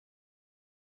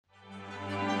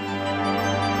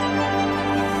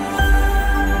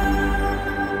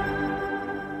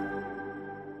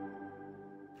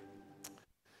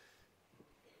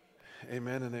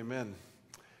Amen and amen.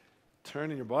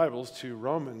 Turn in your Bibles to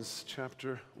Romans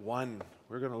chapter 1.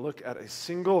 We're going to look at a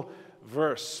single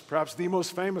verse, perhaps the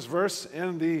most famous verse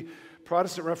in the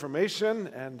Protestant Reformation,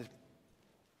 and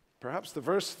perhaps the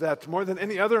verse that more than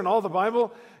any other in all the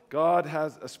Bible, God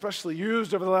has especially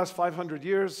used over the last 500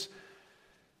 years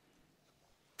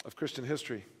of Christian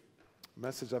history. A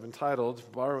message I've entitled,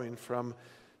 borrowing from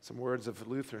some words of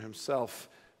Luther himself,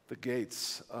 the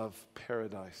gates of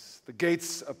paradise. The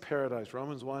gates of paradise.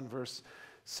 Romans 1, verse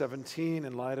 17,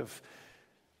 in light of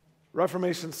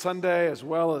Reformation Sunday, as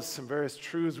well as some various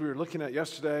truths we were looking at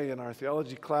yesterday in our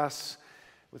theology class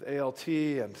with ALT,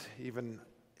 and even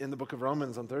in the book of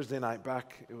Romans on Thursday night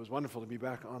back. It was wonderful to be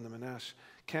back on the Monash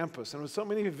campus. And with so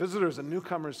many visitors and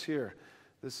newcomers here,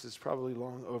 this is probably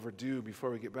long overdue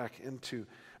before we get back into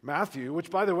Matthew, which,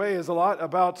 by the way, is a lot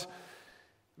about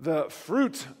the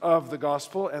fruit of the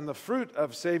gospel and the fruit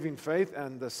of saving faith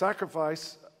and the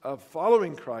sacrifice of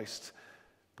following Christ,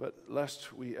 but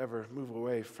lest we ever move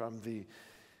away from the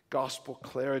gospel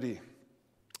clarity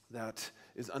that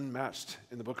is unmatched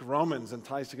in the book of Romans and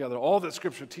ties together all that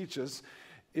Scripture teaches.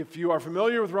 If you are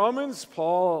familiar with Romans,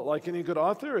 Paul, like any good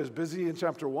author, is busy in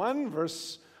chapter 1,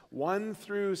 verse 1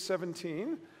 through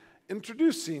 17,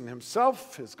 introducing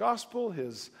himself, his gospel,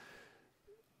 his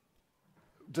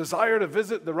desire to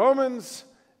visit the Romans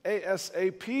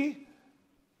ASAP,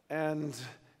 and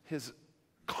his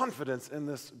confidence in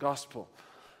this gospel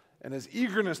and his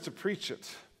eagerness to preach it.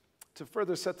 To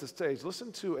further set the stage,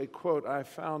 listen to a quote I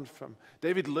found from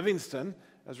David Livingstone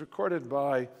as recorded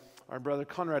by our brother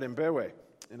Conrad Mbewe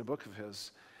in a book of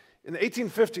his. In the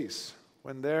 1850s,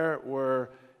 when there were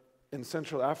in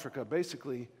Central Africa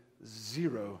basically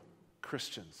zero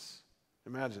Christians.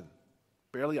 Imagine,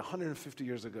 barely 150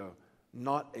 years ago,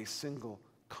 not a single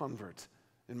convert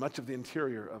in much of the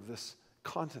interior of this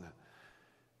continent.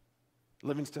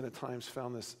 Livingstone at times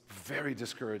found this very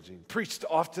discouraging, preached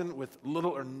often with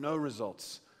little or no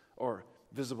results or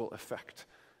visible effect.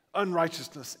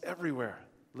 Unrighteousness everywhere,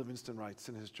 Livingstone writes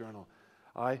in his journal.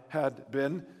 I had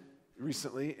been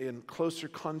recently in closer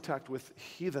contact with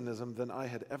heathenism than I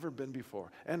had ever been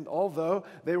before. And although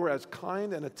they were as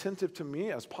kind and attentive to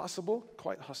me as possible,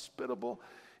 quite hospitable,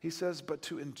 he says, but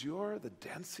to endure the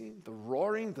dancing, the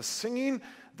roaring, the singing,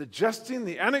 the jesting,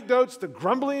 the anecdotes, the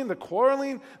grumbling, the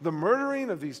quarreling, the murdering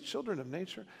of these children of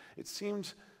nature, it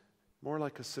seemed more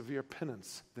like a severe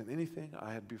penance than anything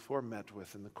I had before met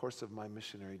with in the course of my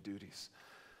missionary duties.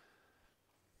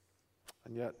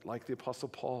 And yet, like the Apostle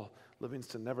Paul,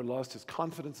 Livingstone never lost his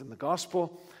confidence in the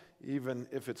gospel, even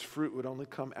if its fruit would only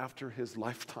come after his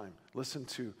lifetime. Listen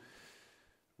to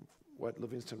what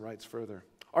Livingstone writes further.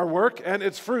 Our work and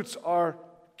its fruits are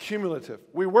cumulative.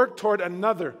 We work toward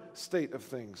another state of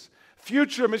things.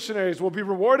 Future missionaries will be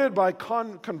rewarded by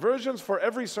conversions for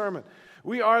every sermon.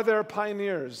 We are their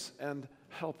pioneers and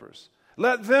helpers.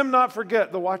 Let them not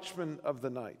forget the watchmen of the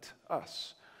night,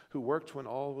 us, who worked when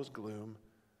all was gloom.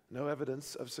 No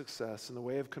evidence of success in the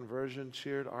way of conversion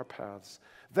cheered our paths.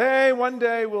 They one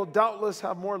day will doubtless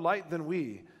have more light than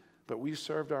we, but we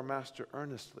served our Master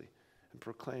earnestly and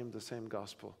proclaimed the same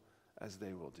gospel as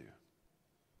they will do.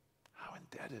 How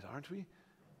indebted, aren't we,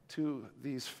 to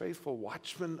these faithful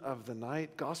watchmen of the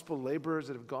night, gospel laborers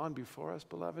that have gone before us,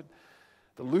 beloved?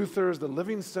 The Luthers, the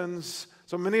Livingstones,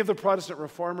 so many of the Protestant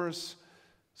reformers,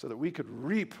 so that we could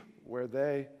reap where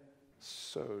they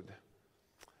sowed.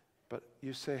 But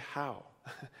you say, how?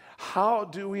 How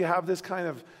do we have this kind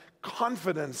of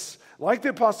confidence, like the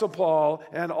Apostle Paul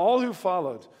and all who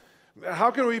followed?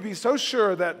 How can we be so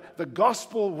sure that the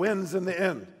gospel wins in the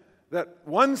end? That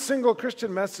one single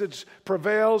Christian message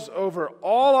prevails over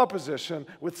all opposition,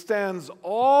 withstands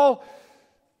all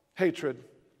hatred,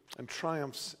 and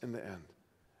triumphs in the end.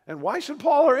 And why should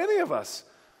Paul or any of us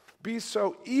be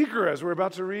so eager, as we're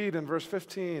about to read in verse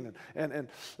 15, and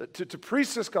to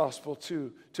preach this gospel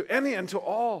to any and to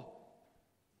all?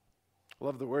 I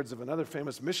love the words of another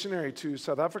famous missionary to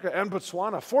South Africa and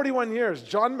Botswana, 41 years,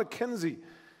 John Mackenzie,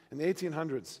 in the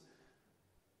 1800s.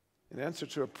 In answer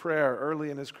to a prayer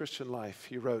early in his Christian life,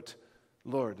 he wrote,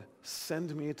 Lord,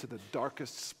 send me to the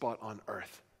darkest spot on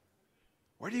earth.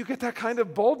 Where do you get that kind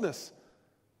of boldness?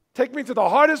 Take me to the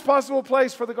hardest possible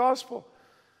place for the gospel.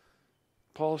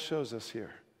 Paul shows us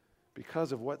here,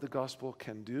 because of what the gospel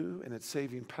can do in its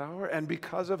saving power, and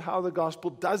because of how the gospel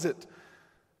does it,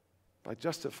 by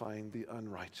justifying the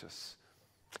unrighteous.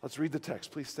 Let's read the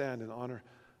text. Please stand in honor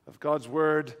of God's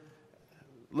word.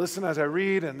 Listen as I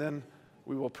read, and then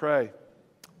we will pray.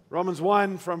 Romans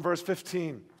 1 from verse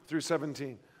 15 through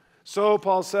 17. So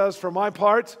Paul says, for my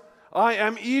part, I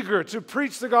am eager to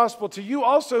preach the gospel to you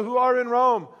also who are in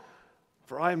Rome.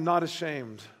 For I am not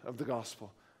ashamed of the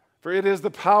gospel, for it is the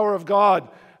power of God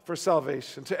for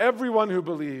salvation to everyone who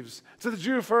believes, to the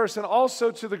Jew first and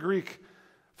also to the Greek.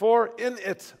 For in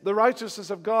it the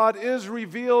righteousness of God is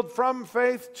revealed from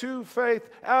faith to faith,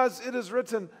 as it is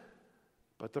written,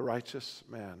 but the righteous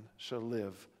man shall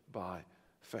live by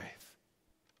faith.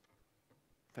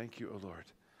 Thank you, O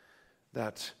Lord,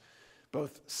 that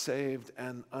both saved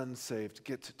and unsaved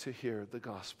get to hear the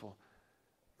gospel.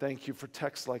 Thank you for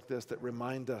texts like this that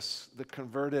remind us, the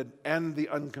converted and the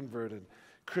unconverted,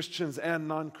 Christians and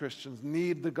non-Christians,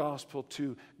 need the gospel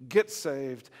to get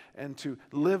saved and to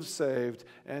live saved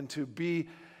and to be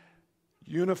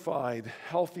unified,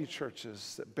 healthy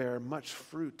churches that bear much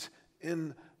fruit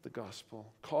in the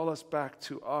gospel. Call us back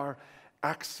to our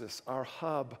axis, our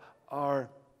hub, our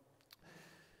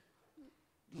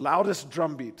loudest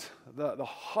drumbeat, the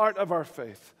heart of our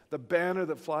faith, the banner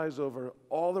that flies over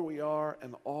all that we are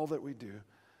and all that we do.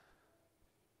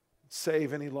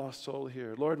 Save any lost soul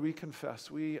here. Lord, we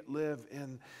confess we live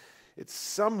in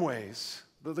some ways,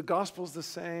 though the gospel's the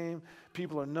same,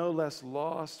 people are no less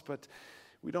lost, but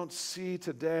we don't see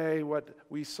today what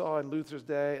we saw in Luther's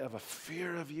day of a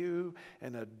fear of you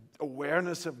and an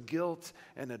awareness of guilt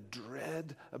and a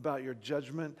dread about your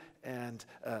judgment and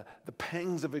the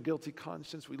pangs of a guilty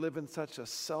conscience. We live in such a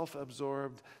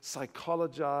self-absorbed,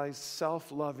 psychologized,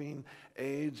 self-loving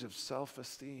age of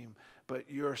self-esteem. But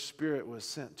your Spirit was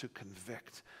sent to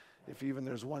convict. If even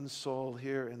there's one soul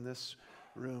here in this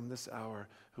room, this hour,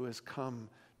 who has come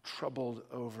troubled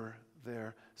over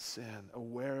their sin,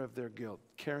 aware of their guilt,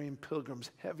 carrying pilgrims'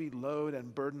 heavy load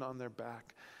and burden on their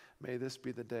back, may this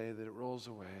be the day that it rolls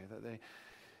away, that they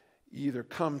either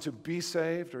come to be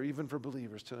saved or even for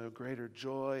believers to know greater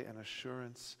joy and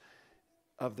assurance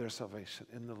of their salvation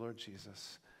in the Lord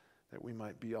Jesus, that we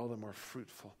might be all the more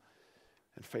fruitful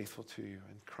and faithful to you.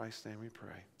 In Christ's name we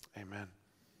pray. Amen.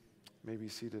 You may be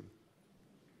seated.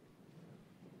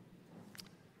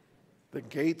 The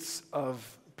gates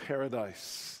of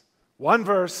paradise. One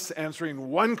verse answering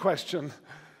one question.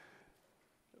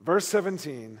 Verse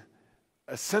 17,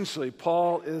 essentially,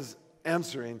 Paul is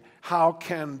answering, how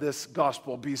can this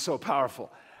gospel be so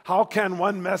powerful? How can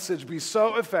one message be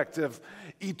so effective,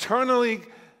 eternally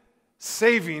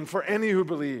saving for any who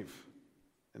believe?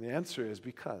 And the answer is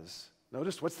because.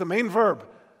 Notice, what's the main verb?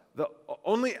 The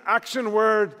only action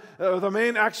word, the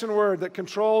main action word that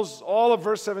controls all of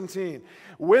verse 17.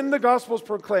 When the gospel is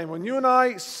proclaimed, when you and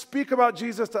I speak about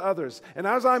Jesus to others, and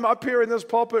as I'm up here in this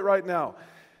pulpit right now,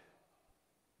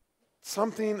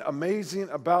 something amazing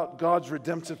about God's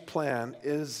redemptive plan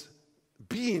is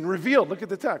being revealed. Look at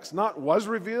the text. Not was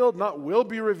revealed, not will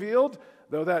be revealed,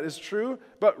 though that is true,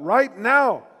 but right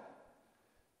now.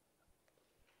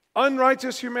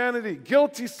 Unrighteous humanity,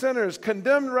 guilty sinners,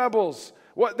 condemned rebels,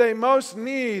 what they most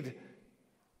need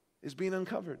is being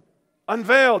uncovered.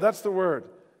 Unveiled, that's the word.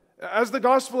 As the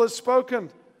gospel is spoken,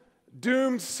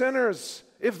 doomed sinners,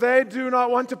 if they do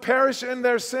not want to perish in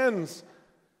their sins,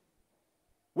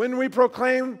 when we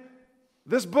proclaim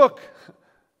this book,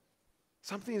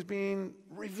 something is being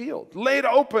revealed, laid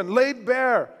open, laid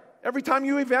bare. Every time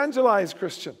you evangelize,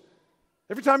 Christian,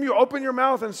 every time you open your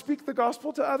mouth and speak the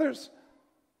gospel to others,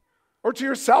 or to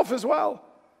yourself as well,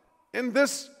 in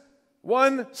this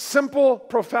one simple,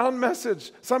 profound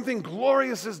message, something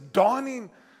glorious is dawning,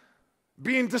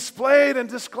 being displayed and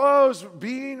disclosed,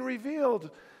 being revealed.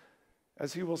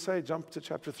 As he will say, jump to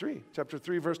chapter 3. Chapter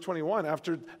 3, verse 21.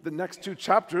 After the next two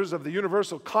chapters of the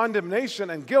universal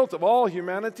condemnation and guilt of all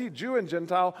humanity, Jew and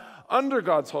Gentile, under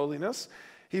God's holiness,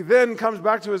 he then comes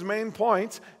back to his main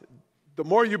point. The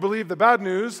more you believe the bad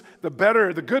news, the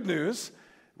better the good news.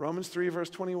 Romans 3,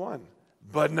 verse 21.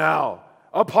 But now,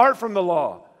 apart from the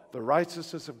law, the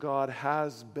righteousness of God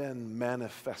has been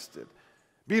manifested,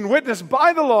 being witnessed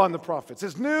by the law and the prophets.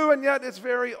 It's new and yet it's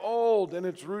very old, and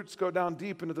its roots go down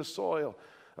deep into the soil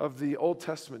of the Old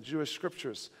Testament Jewish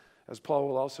scriptures, as Paul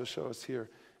will also show us here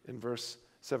in verse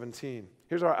 17.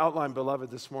 Here's our outline,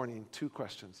 beloved, this morning. Two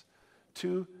questions.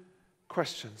 Two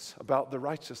questions about the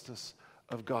righteousness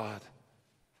of God,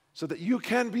 so that you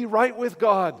can be right with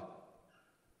God,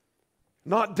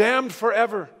 not damned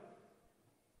forever,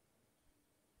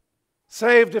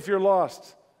 saved if you're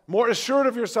lost, more assured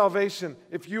of your salvation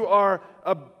if you are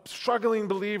a struggling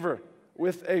believer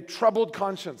with a troubled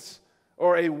conscience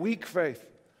or a weak faith.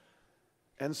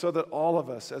 And so that all of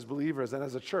us as believers and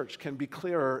as a church can be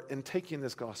clearer in taking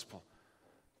this gospel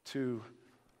to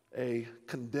a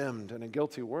condemned and a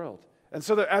guilty world. And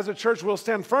so that as a church we'll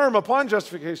stand firm upon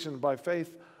justification by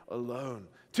faith alone.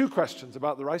 Two questions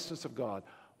about the righteousness of God.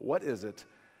 What is it,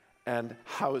 and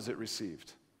how is it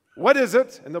received? What is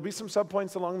it? And there'll be some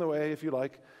subpoints along the way, if you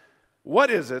like.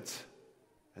 What is it?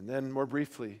 And then more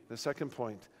briefly, the second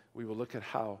point, we will look at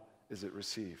how is it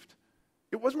received.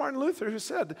 It was Martin Luther who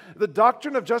said, the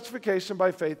doctrine of justification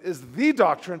by faith is the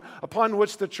doctrine upon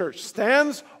which the church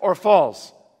stands or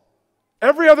falls.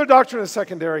 Every other doctrine is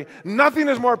secondary. Nothing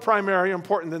is more primary or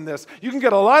important than this. You can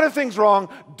get a lot of things wrong.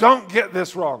 Don't get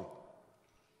this wrong.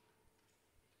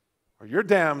 Or you're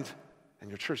damned and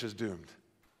your church is doomed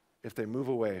if they move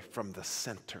away from the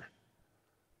center.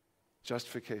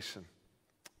 Justification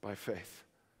by faith.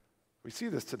 We see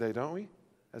this today, don't we?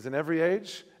 As in every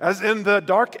age, as in the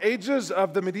dark ages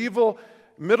of the medieval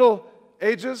Middle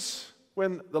Ages,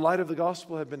 when the light of the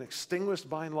gospel had been extinguished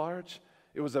by and large,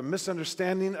 it was a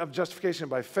misunderstanding of justification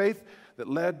by faith that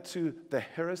led to the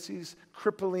heresies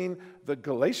crippling the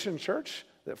Galatian church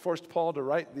that forced Paul to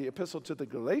write the epistle to the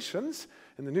Galatians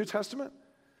in the New Testament.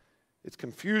 It's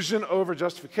confusion over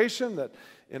justification that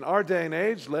in our day and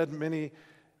age led many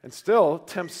and still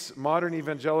tempts modern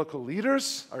evangelical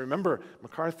leaders. I remember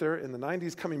MacArthur in the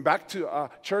 90s coming back to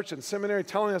church and seminary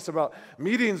telling us about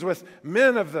meetings with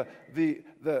men of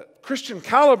the Christian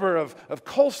caliber of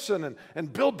Colson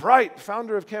and Bill Bright,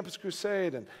 founder of Campus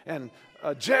Crusade, and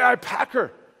J.I.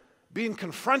 Packer, being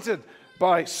confronted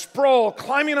by Sproul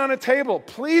climbing on a table,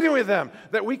 pleading with them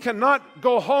that we cannot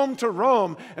go home to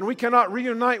Rome and we cannot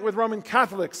reunite with Roman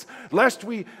Catholics, lest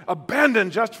we abandon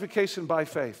justification by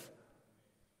faith.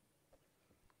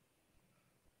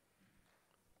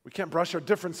 We can't brush our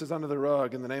differences under the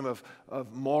rug in the name of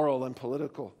moral and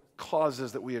political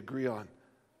causes that we agree on.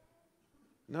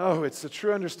 No, it's the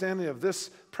true understanding of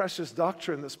this precious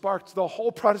doctrine that sparked the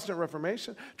whole Protestant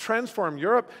Reformation, transformed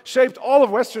Europe, shaped all of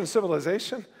Western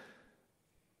civilization.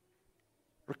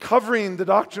 Recovering the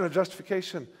doctrine of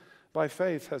justification by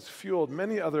faith has fueled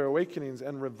many other awakenings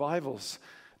and revivals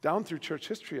down through church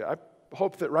history. I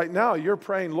hope that right now you're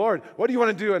praying, Lord, what do you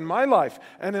want to do in my life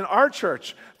and in our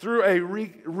church through a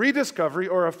rediscovery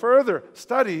or a further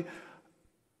study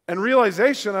and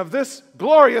realization of this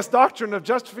glorious doctrine of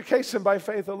justification by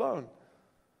faith alone.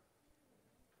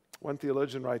 One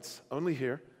theologian writes, only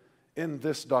here, in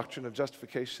this doctrine of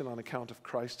justification on account of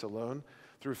Christ alone,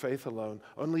 through faith alone,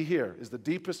 only here is the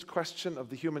deepest question of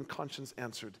the human conscience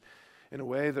answered in a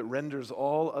way that renders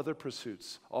all other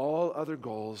pursuits, all other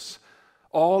goals,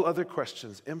 all other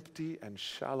questions empty and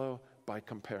shallow by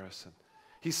comparison.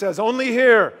 He says, only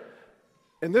here,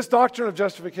 in this doctrine of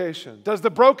justification, does the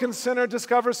broken sinner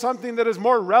discover something that is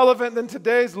more relevant than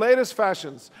today's latest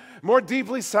fashions, more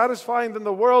deeply satisfying than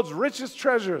the world's richest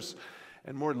treasures,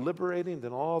 and more liberating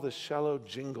than all the shallow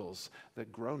jingles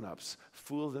that grown-ups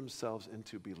fool themselves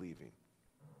into believing.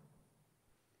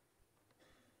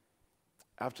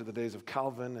 After the days of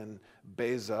Calvin and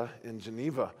Beza in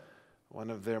Geneva,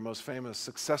 one of their most famous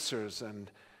successors,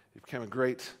 and he became a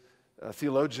great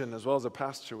theologian as well as a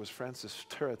pastor, was Francis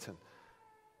Turretin.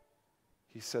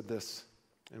 He said this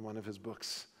in one of his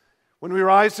books. When we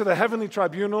rise to the heavenly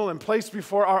tribunal and place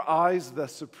before our eyes the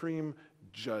supreme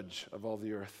judge of all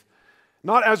the earth,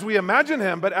 not as we imagine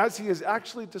him, but as he is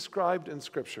actually described in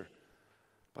Scripture,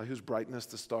 by whose brightness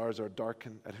the stars are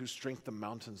darkened, at whose strength the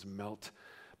mountains melt,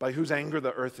 by whose anger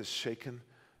the earth is shaken,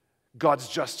 God's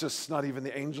justice, not even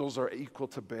the angels are equal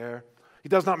to bear. He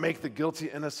does not make the guilty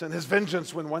innocent. His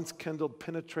vengeance, when once kindled,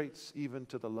 penetrates even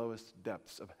to the lowest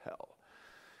depths of hell.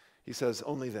 He says,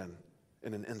 only then,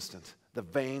 in an instant, the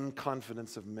vain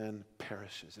confidence of men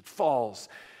perishes. It falls,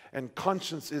 and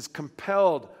conscience is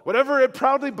compelled, whatever it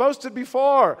proudly boasted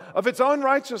before, of its own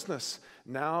righteousness.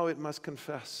 Now it must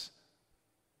confess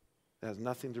it has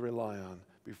nothing to rely on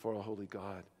before a holy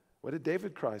God. What did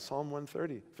David cry? Psalm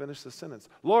 130. Finish the sentence.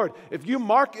 Lord, if you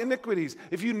mark iniquities,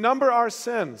 if you number our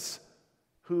sins,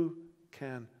 who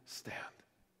can stand?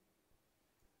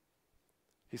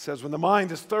 He says, when the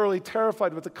mind is thoroughly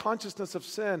terrified with the consciousness of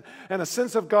sin and a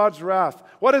sense of God's wrath,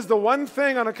 what is the one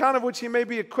thing on account of which he may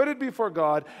be acquitted before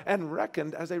God and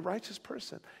reckoned as a righteous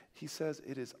person? He says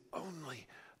it is only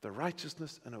the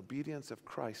righteousness and obedience of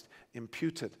Christ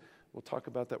imputed. We'll talk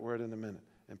about that word in a minute.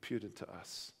 Imputed to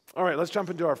us. All right, let's jump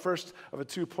into our first of the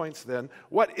 2 points then.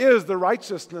 What is the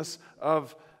righteousness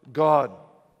of God?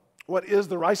 What is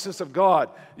the righteousness of God?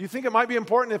 You think it might be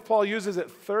important if Paul uses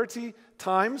it 30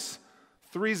 times,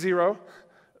 30,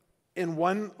 in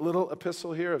one little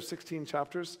epistle here of 16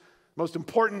 chapters? Most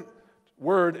important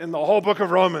word in the whole book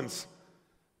of Romans.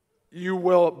 You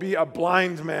will be a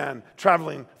blind man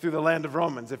traveling through the land of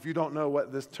Romans if you don't know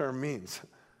what this term means.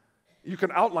 You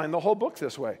can outline the whole book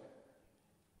this way.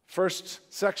 First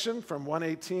section from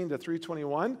 118 to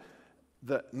 321,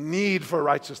 the need for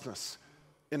righteousness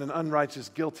in an unrighteous,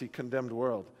 guilty, condemned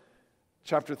world.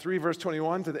 Chapter 3, verse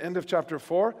 21 to the end of chapter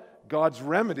 4, God's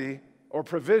remedy or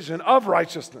provision of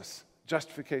righteousness,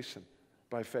 justification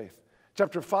by faith.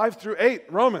 Chapter 5 through 8,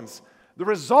 Romans, the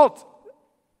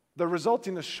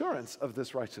resulting assurance of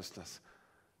this righteousness,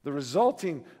 the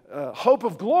resulting hope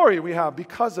of glory we have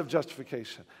because of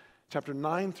justification. Chapter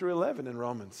 9 through 11 in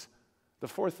Romans, the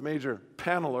fourth major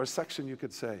panel or section, you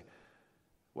could say.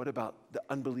 What about the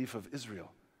unbelief of Israel?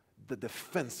 The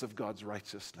defense of God's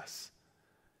righteousness.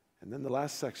 And then the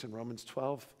last section, Romans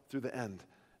 12 through the end,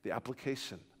 the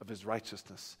application of his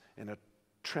righteousness in a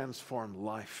transformed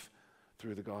life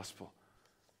through the gospel.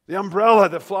 The umbrella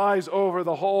that flies over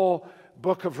the whole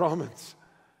book of Romans.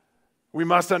 We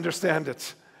must understand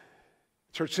it.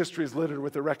 Church history is littered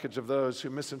with the wreckage of those who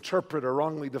misinterpret or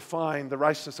wrongly define the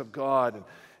righteousness of God and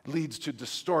leads to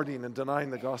distorting and denying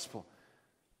the gospel.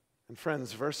 And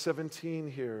friends, verse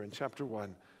 17 here in chapter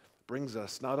 1 brings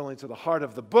us not only to the heart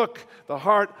of the book, the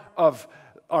heart of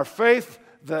our faith,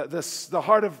 the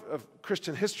heart of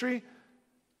Christian history,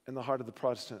 and the heart of the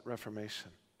Protestant Reformation.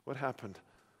 What happened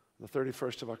on the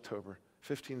 31st of October,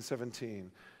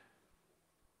 1517?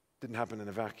 Didn't happen in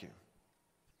a vacuum.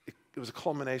 It was a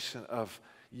culmination of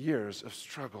years of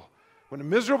struggle. When a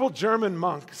miserable German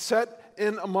monk sat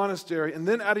in a monastery and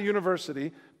then at a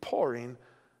university, poring,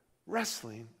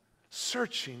 wrestling,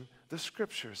 searching the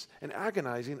scriptures and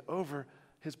agonizing over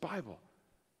his Bible.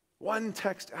 One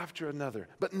text after another.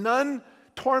 But none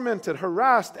tormented,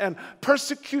 harassed, and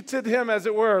persecuted him, as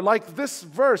it were, like this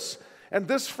verse and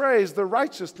this phrase, the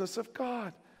righteousness of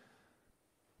God.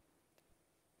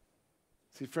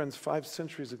 See, friends, 5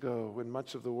 centuries ago, when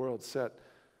much of the world sat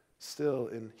still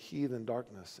in heathen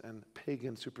darkness and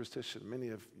pagan superstition, many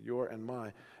of your and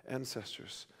my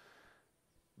ancestors,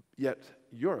 yet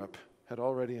Europe had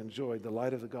already enjoyed the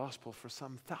light of the gospel for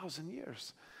some 1,000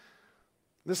 years.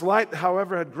 This light,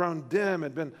 however, had grown dim,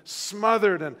 had been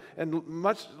smothered and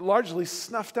much largely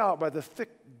snuffed out by the thick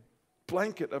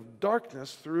blanket of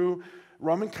darkness through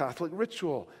Roman Catholic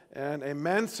ritual and a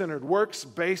man-centered,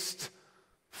 works-based,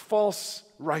 false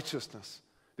righteousness.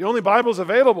 The only Bibles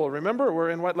available, remember, were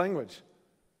in what language?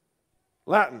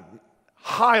 Latin,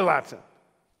 High Latin.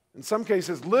 In some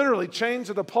cases, literally chained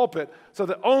to the pulpit so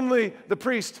that only the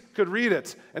priest could read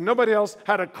it, and nobody else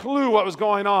had a clue what was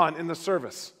going on in the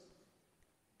service.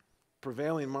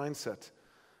 Prevailing mindset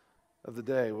of the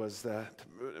day was that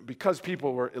because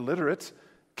people were illiterate,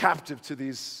 captive to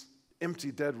these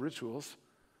empty, dead rituals,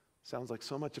 sounds like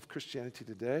so much of Christianity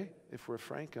today, if we're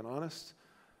frank and honest,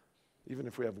 even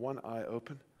if we have one eye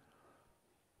open.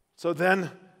 So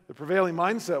then, the prevailing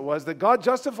mindset was that God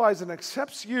justifies and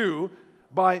accepts you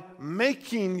by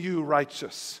making you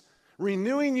righteous,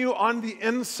 renewing you on the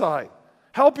inside,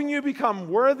 helping you become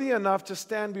worthy enough to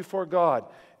stand before God.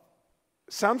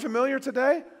 Sound familiar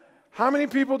today? How many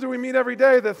people do we meet every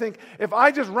day that think, if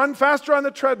I just run faster on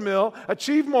the treadmill,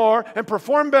 achieve more, and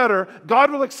perform better,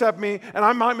 God will accept me and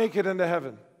I might make it into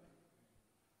heaven?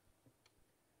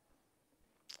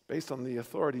 Based on the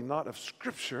authority not of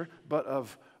Scripture, but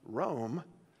of Rome,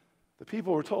 the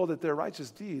people were told that their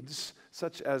righteous deeds,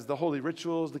 such as the holy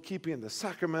rituals, the keeping of the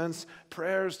sacraments,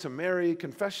 prayers to Mary,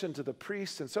 confession to the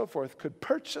priest, and so forth, could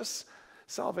purchase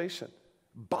salvation,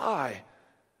 buy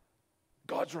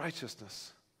God's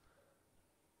righteousness.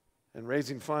 And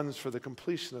raising funds for the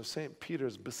completion of St.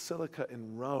 Peter's Basilica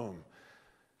in Rome,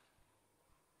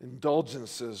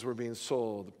 indulgences were being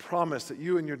sold. The promise that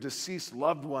you and your deceased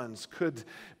loved ones could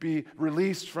be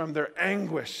released from their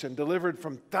anguish and delivered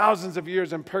from thousands of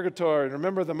years in purgatory. And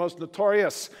remember, the most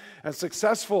notorious and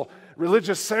successful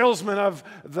religious salesman of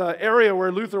the area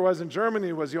where Luther was in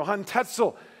Germany was Johann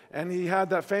Tetzel. And he had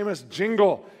that famous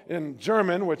jingle in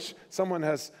German, which someone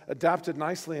has adapted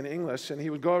nicely in English. And he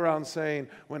would go around saying,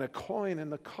 when a coin in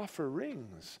the coffer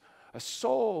rings, a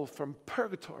soul from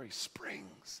purgatory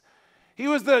springs. He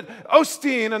was the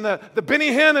Osteen and the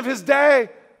Benny Hinn of his day.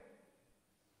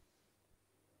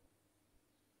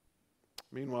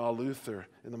 Meanwhile, Luther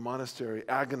in the monastery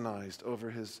agonized over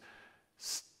his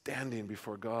standing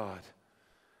before God.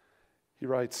 He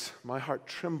writes, my heart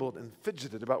trembled and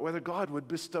fidgeted about whether God would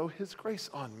bestow his grace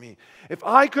on me. If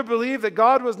I could believe that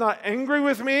God was not angry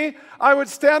with me, I would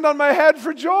stand on my head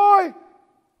for joy.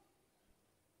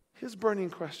 His burning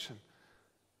question.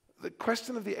 The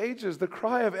question of the ages, the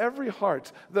cry of every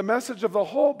heart, the message of the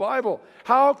whole Bible.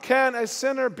 How can a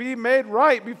sinner be made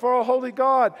right before a holy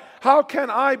God? How can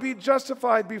I be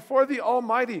justified before the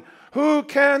Almighty? Who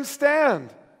can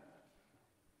stand?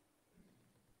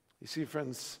 You see,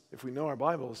 friends, if we know our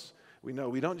Bibles, we know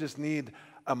we don't just need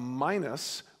a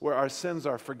minus where our sins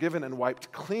are forgiven and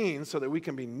wiped clean so that we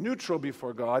can be neutral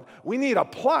before God. We need a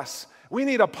plus. We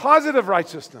need a positive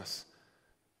righteousness,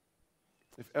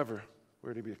 if ever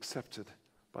we're to be accepted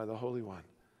by the Holy One.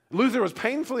 Luther was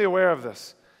painfully aware of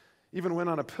this, even went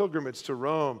on a pilgrimage to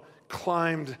Rome,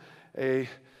 climbed a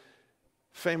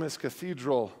famous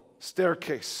cathedral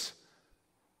staircase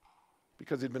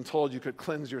because he'd been told you could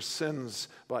cleanse your sins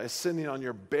by ascending on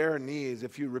your bare knees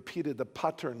if you repeated the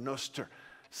Pater Noster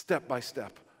step by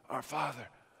step. Our Father,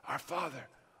 our Father,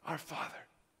 our Father.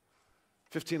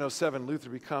 1507, Luther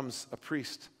becomes a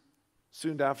priest.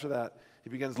 Soon after that, he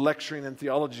begins lecturing in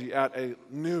theology at a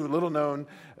new, little-known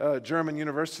German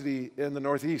university in the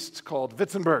Northeast called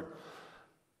Wittenberg.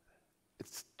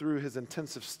 It's through his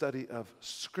intensive study of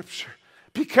Scripture.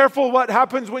 Be careful what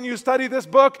happens when you study this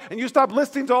book and you stop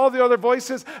listening to all the other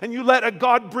voices and you let a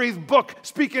God-breathed book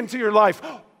speak into your life.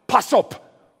 Pass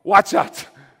up. Watch out.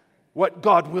 What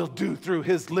God will do through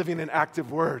his living and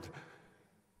active word.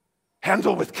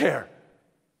 Handle with care.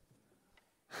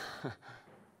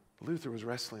 Luther was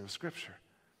wrestling with Scripture.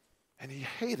 And he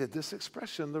hated this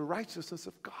expression, the righteousness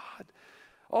of God.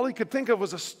 All he could think of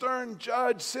was a stern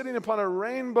judge sitting upon a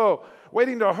rainbow,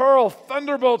 waiting to hurl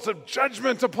thunderbolts of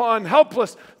judgment upon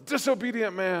helpless,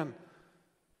 disobedient man.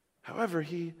 However,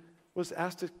 he was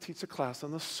asked to teach a class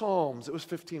on the Psalms. It was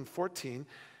 1514.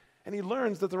 And he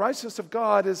learns that the righteousness of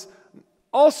God is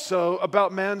also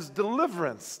about man's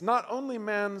deliverance, not only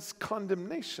man's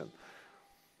condemnation.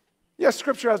 Yes,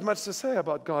 Scripture has much to say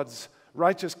about God's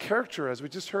righteous character, as we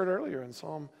just heard earlier in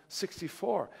Psalm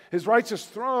 64. His righteous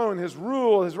throne, his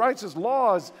rule, his righteous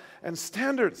laws and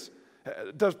standards.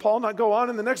 Does Paul not go on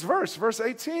in the next verse, verse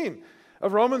 18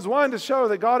 of Romans 1, to show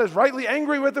that God is rightly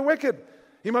angry with the wicked?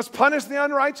 He must punish the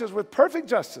unrighteous with perfect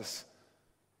justice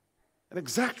and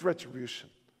exact retribution.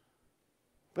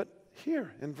 But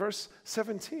here in verse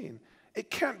 17, it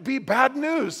can't be bad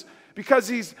news, because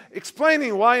he's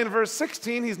explaining why in verse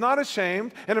 16 he's not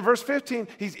ashamed, and in verse 15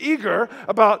 he's eager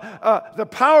about the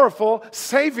powerful,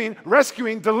 saving,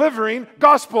 rescuing, delivering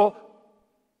gospel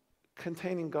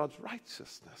containing God's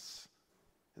righteousness.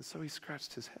 And so he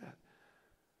scratched his head.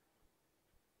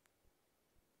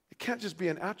 It can't just be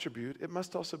an attribute, it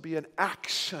must also be an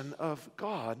action of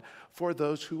God for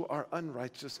those who are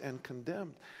unrighteous and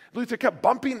condemned. Luther kept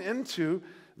bumping into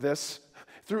this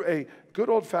through a good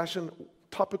old-fashioned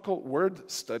topical word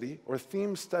study or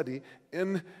theme study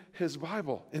in his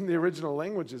Bible, in the original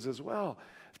languages as well.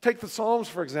 Take the Psalms,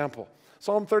 for example.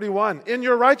 Psalm 31, in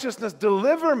your righteousness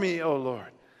deliver me, O Lord.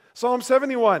 Psalm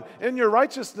 71, in your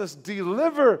righteousness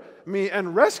deliver me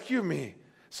and rescue me.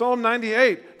 Psalm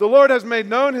 98, the Lord has made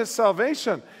known his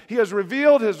salvation. He has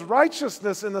revealed his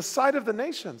righteousness in the sight of the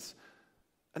nations.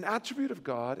 An attribute of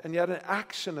God and yet an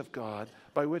action of God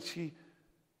by which he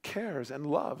cares and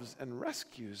loves and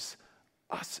rescues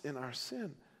us in our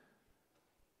sin.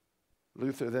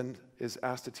 Luther then is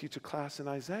asked to teach a class in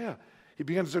Isaiah. He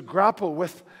begins to grapple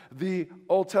with the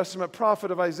Old Testament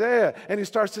prophet of Isaiah, and he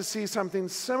starts to see something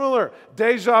similar.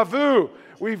 Deja vu.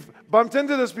 We've bumped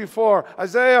into this before.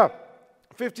 Isaiah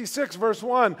 56, verse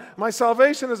 1. My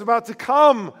salvation is about to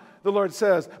come, the Lord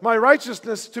says. My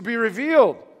righteousness to be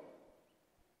revealed.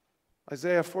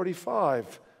 Isaiah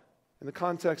 45. In the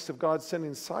context of God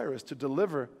sending Cyrus to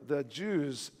deliver the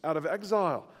Jews out of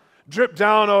exile. Drip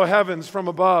down, O heavens, from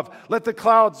above. Let the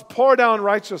clouds pour down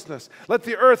righteousness. Let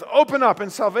the earth open up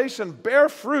and salvation bear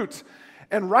fruit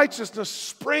and righteousness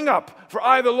spring up, for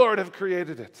I, the Lord, have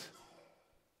created it.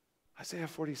 Isaiah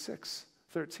 46,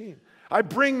 13. I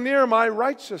bring near my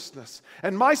righteousness,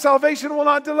 and my salvation will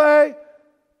not delay.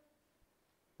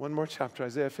 One more chapter,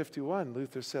 Isaiah 51,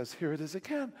 Luther says, here it is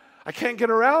again. I can't get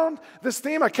around this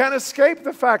theme. I can't escape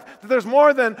the fact that there's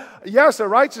more than, yes, a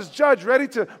righteous judge ready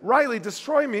to rightly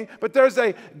destroy me, but there's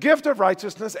a gift of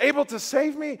righteousness able to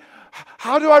save me.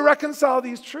 How do I reconcile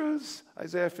these truths?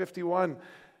 Isaiah 51,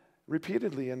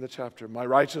 repeatedly in the chapter, my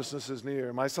righteousness is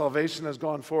near. My salvation has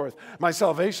gone forth. My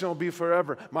salvation will be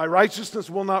forever. My righteousness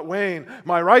will not wane.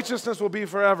 My righteousness will be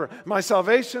forever. My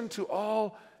salvation to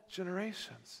all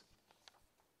generations.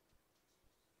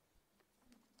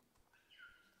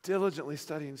 Diligently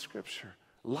studying Scripture,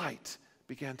 light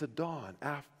began to dawn.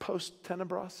 Post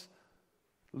tenebras,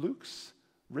 lux,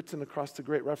 written across the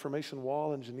Great Reformation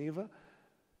wall in Geneva.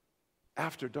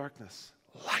 After darkness,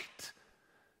 light.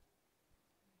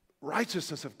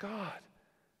 Righteousness of God.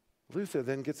 Luther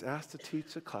then gets asked to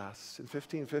teach a class in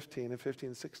 1515 and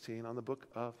 1516 on the book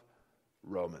of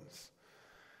Romans.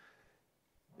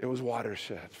 It was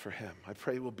watershed for him. I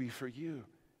pray it will be for you.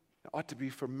 It ought to be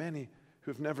for many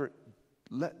who have never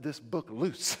let this book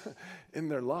loose in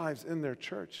their lives, in their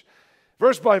church.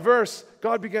 Verse by verse,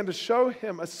 God began to show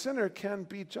him a sinner can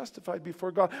be justified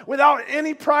before God without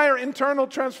any prior internal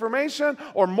transformation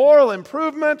or moral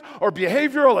improvement or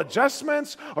behavioral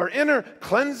adjustments or inner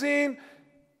cleansing.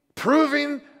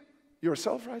 proving your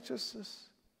self-righteousness?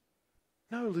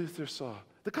 No, Luther saw.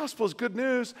 The gospel is good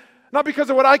news, not because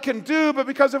of what I can do, but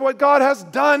because of what God has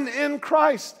done in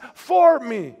Christ for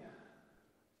me.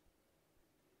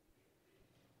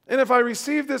 And if I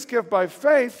receive this gift by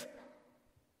faith,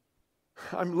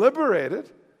 I'm liberated.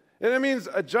 And it means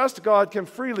a just God can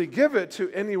freely give it to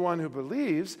anyone who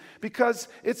believes because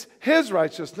it's His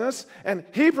righteousness and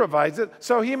He provides it,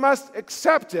 so He must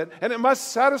accept it and it must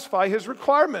satisfy His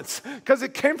requirements because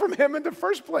it came from Him in the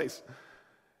first place.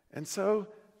 And so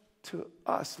to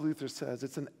us, Luther says,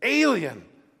 it's an alien,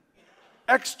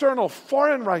 external,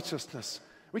 foreign righteousness.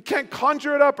 We can't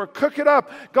conjure it up or cook it up.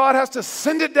 God has to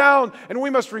send it down and we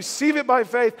must receive it by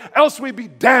faith, else we be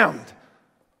damned.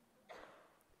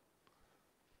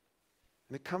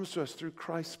 And it comes to us through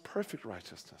Christ's perfect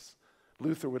righteousness.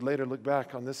 Luther would later look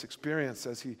back on this experience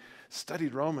as he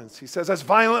studied Romans. He says, as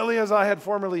violently as I had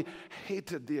formerly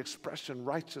hated the expression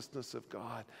righteousness of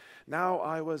God, now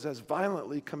I was as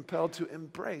violently compelled to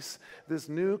embrace this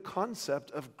new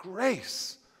concept of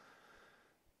grace.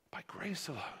 By grace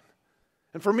alone.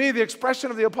 And for me, the expression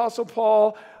of the Apostle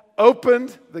Paul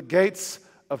opened the gates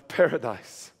of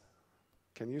paradise.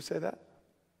 Can you say that?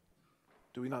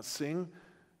 Do we not sing?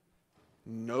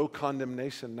 No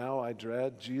condemnation now I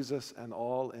dread, Jesus and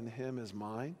all in Him is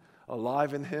mine.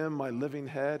 Alive in Him, my living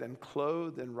head, and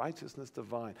clothed in righteousness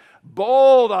divine.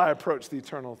 Bold I approach the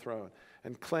eternal throne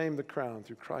and claim the crown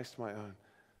through Christ my own.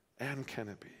 And can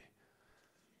it be?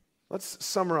 Let's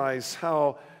summarize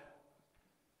how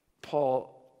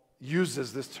Paul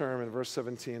uses this term in verse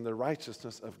 17, the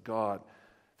righteousness of God.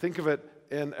 Think of it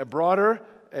in a broader,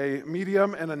 a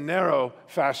medium, and a narrow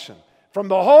fashion. From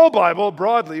the whole Bible,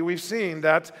 broadly, we've seen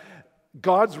that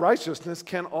God's righteousness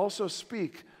can also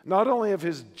speak not only of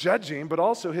His judging, but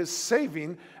also His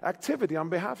saving activity on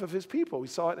behalf of His people. We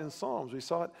saw it in Psalms. We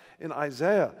saw it in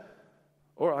Isaiah,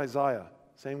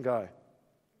 same guy.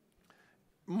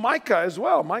 Micah as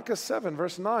well, Micah 7,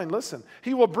 verse 9, listen.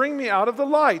 He will bring me out of the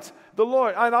light, the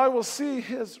Lord, and I will see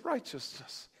His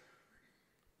righteousness.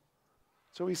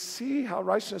 So we see how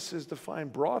righteousness is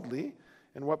defined broadly,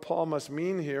 and what Paul must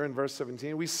mean here in verse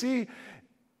 17. We see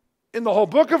in the whole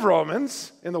book of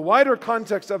Romans, in the wider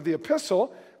context of the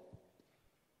epistle,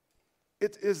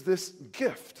 it is this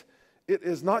gift. It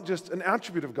is not just an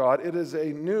attribute of God, it is a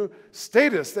new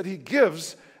status that He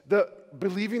gives the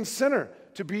believing sinner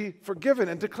to be forgiven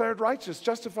and declared righteous,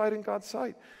 justified in God's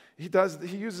sight. He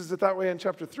uses it that way in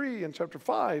chapter 3 and chapter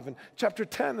 5 and chapter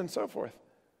 10 and so forth.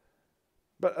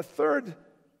 But a third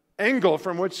angle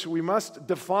from which we must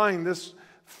define this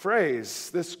phrase,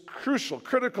 this crucial,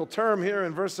 critical term here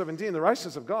in verse 17, the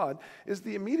righteousness of God, is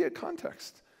the immediate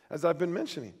context, as I've been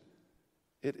mentioning.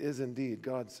 It is indeed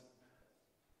God's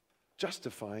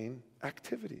justifying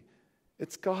activity.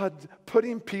 It's God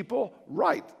putting people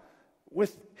right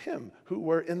with Him who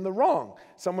were in the wrong.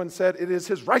 Someone said it is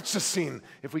His righteousing,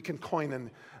 if we can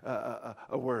coin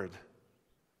a word.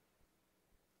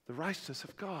 The righteousness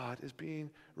of God is being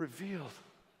revealed.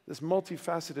 This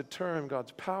multifaceted term,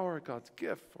 God's power, God's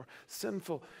gift for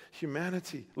sinful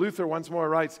humanity. Luther once more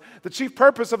writes, the chief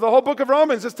purpose of the whole book of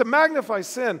Romans is to magnify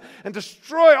sin and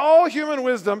destroy all human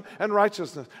wisdom and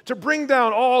righteousness, to bring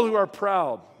down all who are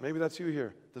proud. Maybe that's you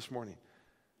here this morning.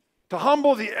 To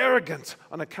humble the arrogant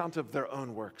on account of their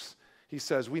own works. He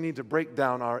says we need to break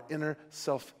down our inner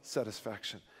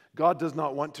self-satisfaction. God does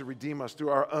not want to redeem us through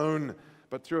our own,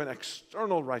 but through an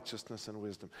external righteousness and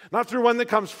wisdom. Not through one that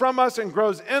comes from us and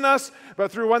grows in us, but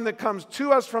through one that comes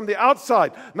to us from the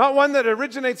outside. Not one that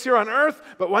originates here on earth,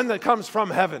 but one that comes from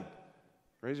heaven.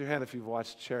 Raise your hand if you've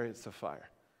watched Chariots of Fire,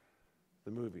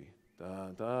 the movie. Da,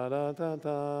 da, da, da,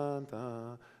 da,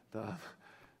 da, da.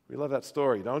 We love that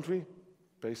story, don't we?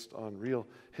 Based on real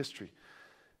history.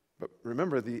 But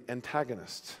remember the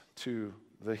antagonist to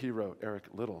the hero, Eric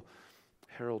Liddell,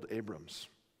 Harold Abrams,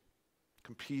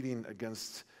 competing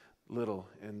against Liddell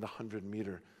in the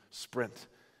 100-meter sprint.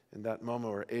 In that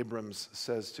moment where Abrams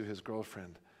says to his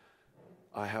girlfriend,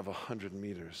 I have 100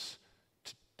 meters.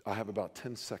 I have about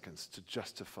 10 seconds to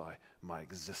justify my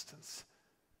existence.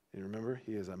 You remember?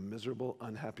 He is a miserable,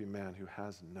 unhappy man who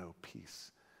has no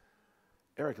peace.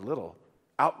 Eric Liddell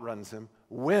outruns him,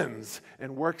 wins,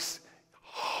 and works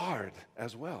hard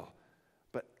as well,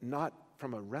 but not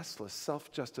from a restless,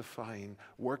 self-justifying,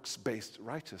 works-based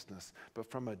righteousness, but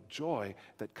from a joy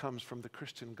that comes from the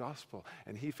Christian gospel.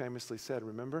 And he famously said,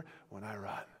 remember, when I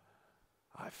run,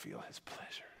 I feel His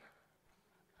pleasure.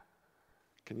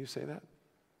 Can you say that?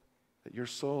 That your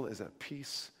soul is at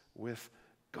peace with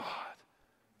God.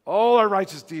 All our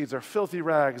righteous deeds are filthy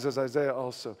rags, as Isaiah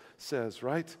also says,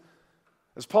 right?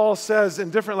 As Paul says in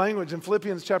different language in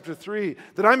Philippians chapter 3,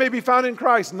 that I may be found in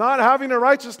Christ, not having a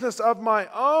righteousness of my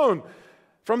own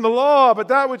from the law, but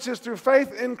that which is through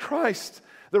faith in Christ,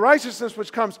 the righteousness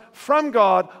which comes from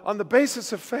God on the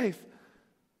basis of faith.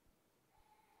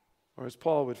 Or as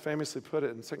Paul would famously put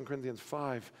it in 2 Corinthians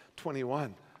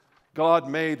 5:21, God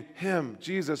made him,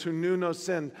 Jesus, who knew no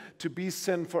sin, to be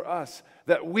sin for us,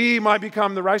 that we might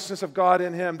become the righteousness of God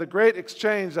in him. The great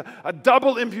exchange, a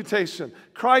double imputation.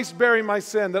 Christ bearing my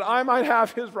sin, that I might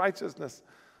have his righteousness.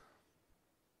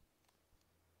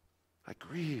 I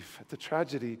grieve at the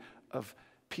tragedy of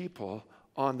people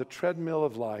on the treadmill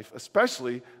of life,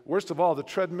 especially, worst of all, the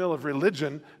treadmill of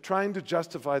religion, trying to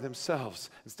justify themselves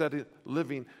instead of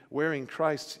wearing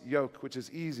Christ's yoke, which is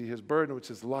easy, his burden,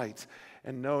 which is light,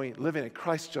 and living a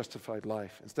Christ-justified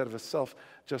life instead of a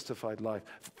self-justified life.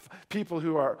 People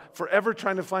who are forever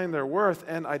trying to find their worth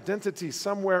and identity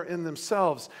somewhere in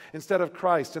themselves instead of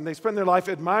Christ. And they spend their life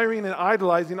admiring and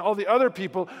idolizing all the other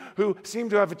people who seem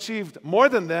to have achieved more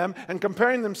than them and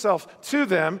comparing themselves to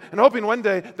them and hoping one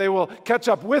day they will catch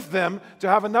up with them to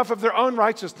have enough of their own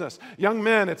righteousness. Young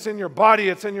men, it's in your body,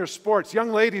 it's in your sports. Young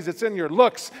ladies, it's in your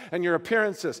looks and your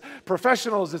appearances.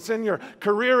 Professionals, it's in your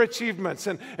career achievements.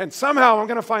 And somehow I'm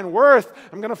going to find worth,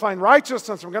 I'm going to find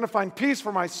righteousness, I'm going to find peace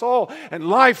for my soul. And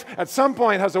life at some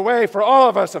point has a way for all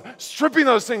of us of stripping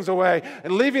those things away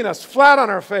and leaving us flat on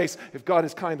our face if God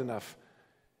is kind enough.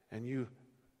 And you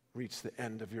reach the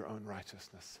end of your own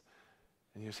righteousness.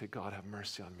 And you say, God, have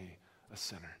mercy on me, a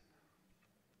sinner.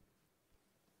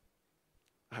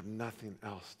 I have nothing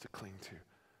else to cling to.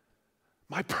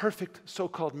 My perfect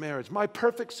so-called marriage, my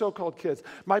perfect so-called kids,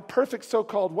 my perfect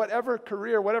so-called whatever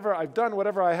career, whatever I've done,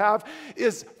 whatever I have,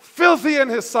 is filthy in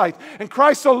his sight. And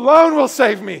Christ alone will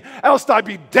save me, else I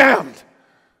be damned.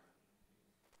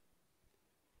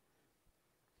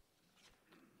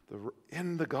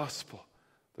 In the gospel,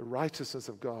 the righteousness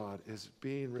of God is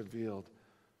being revealed,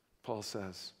 Paul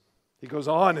says. He goes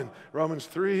on in Romans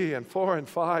 3 and 4 and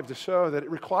 5 to show that it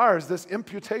requires this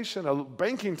imputation, a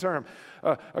banking term,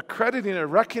 a crediting, a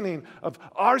reckoning of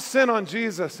our sin on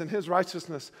Jesus and his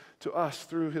righteousness to us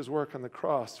through his work on the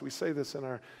cross. We say this in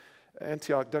our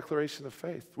Antioch declaration of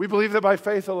faith. We believe that by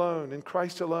faith alone, in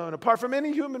Christ alone, apart from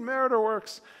any human merit or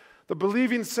works, the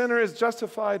believing sinner is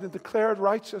justified and declared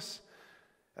righteous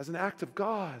as an act of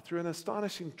God through an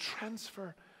astonishing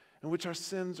transfer in which our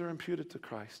sins are imputed to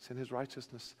Christ and his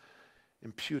righteousness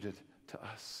imputed to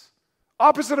us.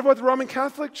 Opposite of what the Roman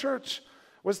Catholic Church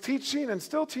was teaching and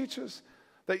still teaches,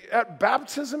 that at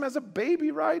baptism as a baby,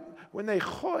 right, when they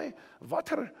gooi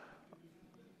water,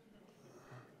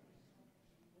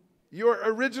 your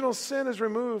original sin is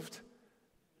removed.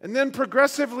 And then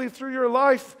progressively through your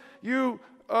life,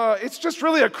 it's just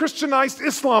really a Christianized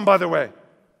Islam, by the way.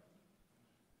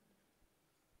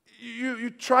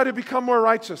 You try to become more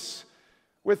righteous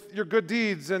with your good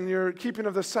deeds and your keeping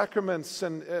of the sacraments,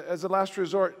 and as a last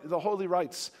resort, the holy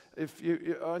rites, if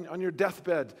you on your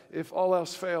deathbed, if all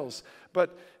else fails.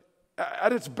 But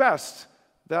at its best,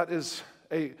 that is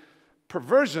a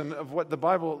perversion of what the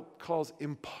Bible calls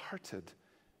imparted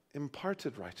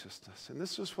righteousness. And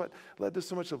this is what led to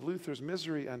so much of Luther's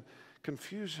misery and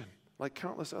confusion, like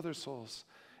countless other souls.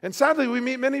 And sadly, we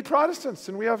meet many Protestants,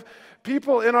 and we have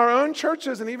people in our own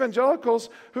churches and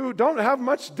evangelicals who don't have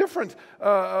much different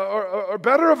or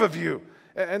better of a view.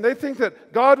 And they think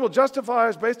that God will justify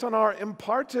us based on our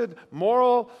imparted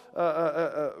moral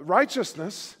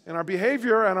righteousness and our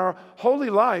behavior and our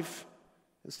holy life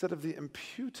instead of the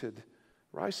imputed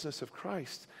righteousness of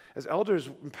Christ. As elders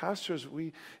and pastors,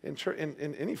 we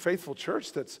in any faithful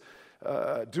church that's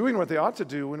doing what they ought to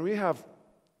do, when we have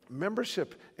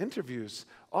membership interviews,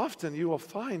 often you will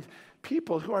find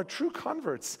people who are true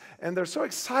converts, and they're so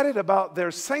excited about their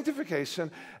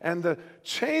sanctification and the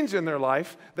change in their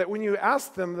life that when you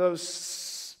ask them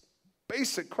those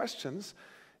basic questions,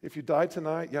 if you died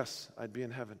tonight, yes, I'd be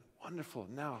in heaven. Wonderful.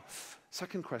 Now,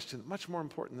 second question, much more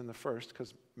important than the first,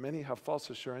 because many have false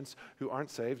assurance who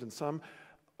aren't saved, and some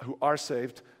who are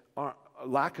saved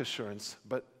lack assurance.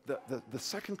 But the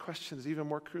second question is even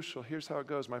more crucial. Here's how it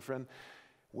goes, my friend.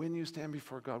 When you stand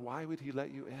before God, why would he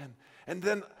let you in? And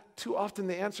then too often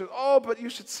the answer is, oh, but you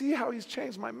should see how he's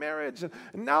changed my marriage. And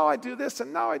now I do this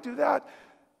and now I do that.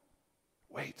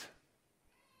 Wait.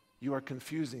 You are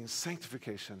confusing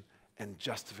sanctification and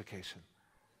justification.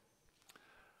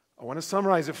 I want to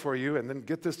summarize it for you and then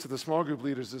get this to the small group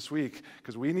leaders this week,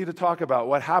 because we need to talk about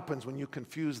what happens when you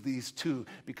confuse these two,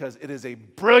 because it is a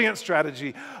brilliant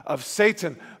strategy of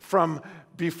Satan from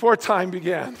before time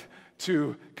began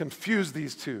to confuse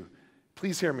these two.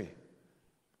 Please hear me.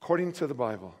 According to the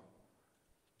Bible,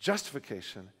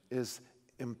 justification is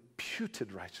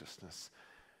imputed righteousness.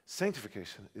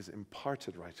 Sanctification is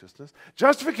imparted righteousness.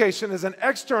 Justification is an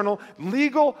external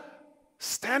legal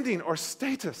standing or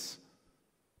status.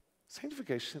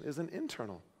 Sanctification is an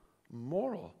internal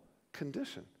moral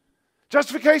condition.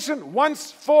 Justification,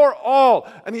 once for all,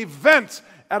 an event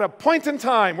at a point in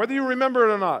time, whether you remember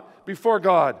it or not, before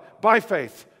God, by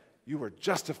faith, you were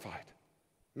justified.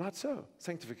 Not so.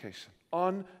 Sanctification,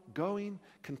 ongoing,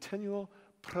 continual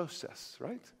process,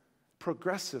 right?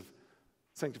 Progressive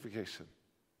sanctification.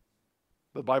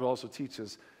 The Bible also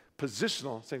teaches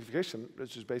positional sanctification,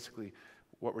 which is basically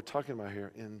what we're talking about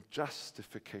here in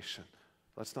justification.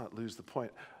 Let's not lose the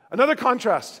point. Another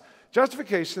contrast.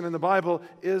 Justification in the Bible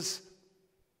is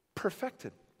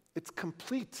perfected. It's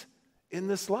complete in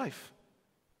this life.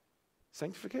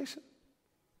 Sanctification?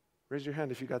 Raise your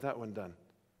hand if you got that one done.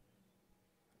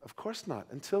 Of course not,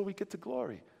 until we get to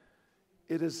glory.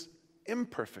 It is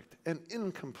imperfect and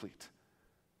incomplete.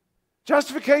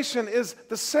 Justification is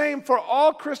the same for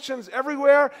all Christians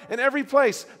everywhere and every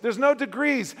place. There's no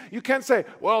degrees. You can't say,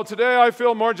 well, today I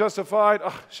feel more justified.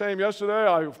 Oh, shame, yesterday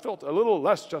I felt a little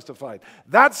less justified.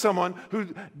 That's someone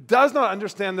who does not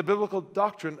understand the biblical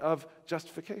doctrine of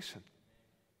justification.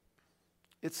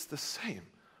 It's the same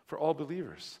for all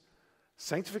believers.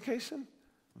 Sanctification,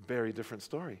 very different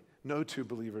story. No two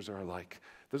believers are alike.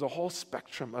 There's a whole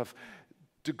spectrum of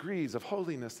degrees of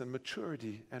holiness and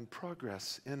maturity and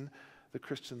progress in the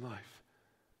Christian life.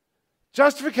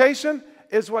 Justification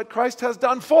is what Christ has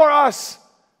done for us.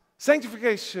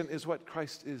 Sanctification is what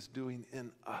Christ is doing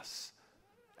in us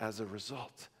as a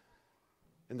result.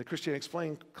 In the Christianity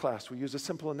Explained class, we use a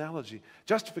simple analogy.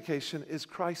 Justification is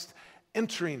Christ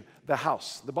entering the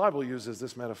house. The Bible uses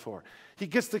this metaphor. He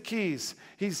gets the keys.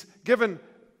 He's given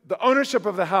the ownership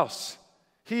of the house.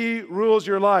 He rules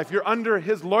your life. You're under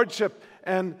his lordship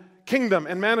and kingdom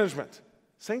and management.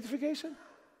 Sanctification?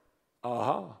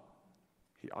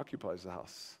 He occupies the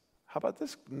house. How about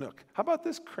this nook? How about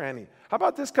this cranny? How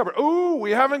about this cupboard? Ooh,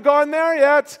 we haven't gone there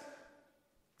yet.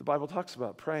 The Bible talks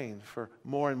about praying for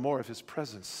more and more of his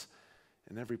presence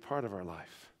in every part of our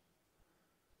life.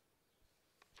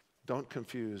 Don't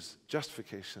confuse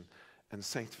justification and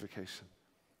sanctification.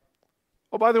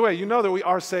 Oh, by the way, you know that we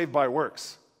are saved by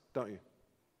works, don't you?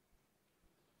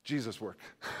 Jesus' work.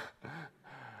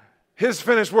 His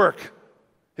finished work.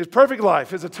 His perfect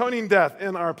life, his atoning death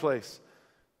in our place.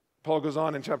 Paul goes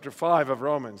on in chapter 5 of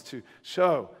Romans to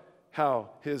show how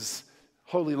his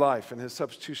holy life and his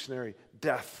substitutionary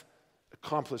death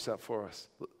accomplished that for us.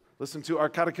 Listen to our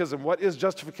catechism. What is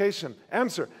justification?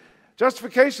 Answer.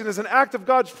 Justification is an act of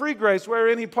God's free grace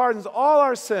wherein he pardons all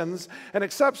our sins and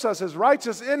accepts us as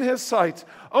righteous in his sight,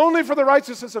 only for the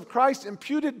righteousness of Christ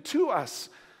imputed to us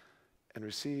and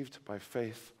received by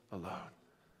faith alone.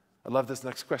 I love this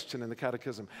next question in the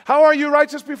catechism. How are you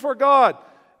righteous before God?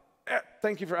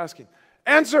 Thank you for asking.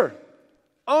 Answer.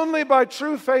 Only by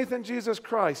true faith in Jesus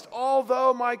Christ,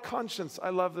 although my conscience, I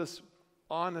love this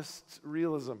honest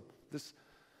realism, this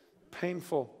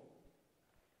painful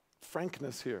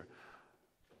frankness here.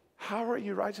 How are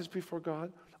you righteous before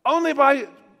God? Only by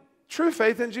true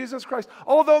faith in Jesus Christ,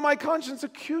 although my conscience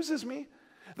accuses me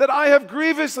that I have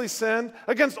grievously sinned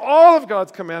against all of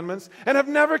God's commandments and have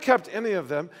never kept any of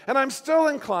them, and I'm still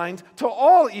inclined to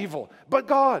all evil. But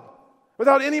God,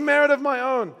 without any merit of my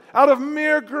own, out of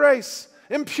mere grace,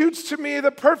 imputes to me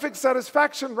the perfect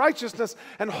satisfaction, righteousness,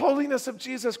 and holiness of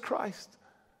Jesus Christ.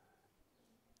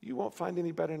 You won't find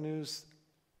any better news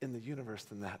in the universe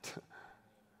than that.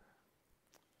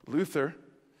 Luther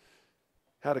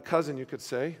had a cousin, you could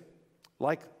say,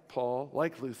 like Paul,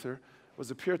 like Luther, was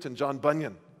a Puritan, John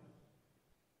Bunyan.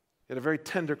 He had a very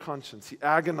tender conscience. He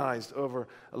agonized over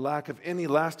a lack of any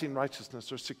lasting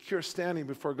righteousness or secure standing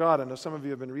before God. I know some of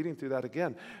you have been reading through that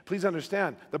again. Please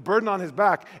understand, the burden on his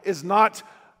back is not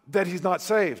that he's not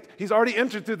saved. He's already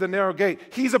entered through the narrow gate.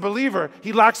 He's a believer.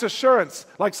 He lacks assurance,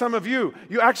 like some of you.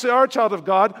 You actually are a child of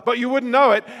God, but you wouldn't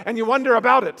know it, and you wonder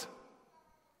about it.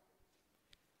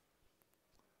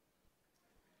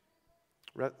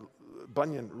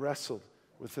 Bunyan wrestled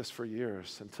with this for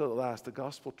years until at last the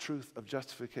gospel truth of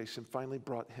justification finally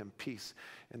brought him peace.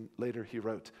 And later he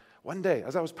wrote, one day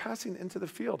as I was passing into the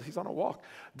field, he's on a walk,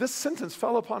 this sentence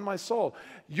fell upon my soul.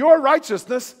 Your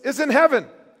righteousness is in heaven.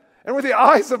 And with the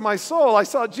eyes of my soul, I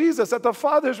saw Jesus at the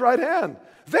Father's right hand.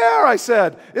 There, I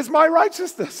said, is my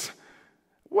righteousness.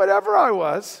 Whatever I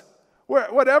was,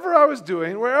 whatever I was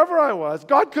doing, wherever I was,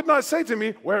 God could not say to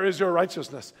me, where is your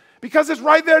righteousness? Because it's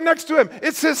right there next to him.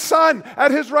 It's his Son at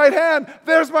his right hand.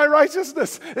 There's my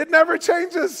righteousness. It never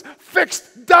changes.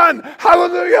 Fixed. Done.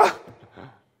 Hallelujah.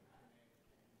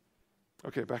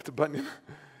 Okay, back to Bunyan.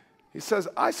 He says,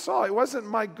 I saw it wasn't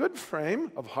my good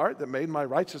frame of heart that made my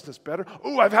righteousness better.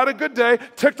 Ooh, I've had a good day,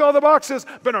 ticked all the boxes,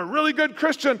 been a really good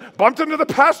Christian, bumped into the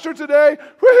pastor today,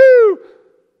 woohoo!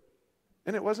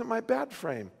 And it wasn't my bad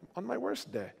frame on my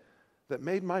worst day that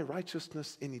made my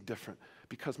righteousness any different,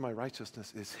 because my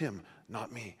righteousness is him,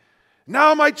 not me.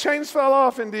 Now my chains fell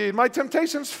off indeed. My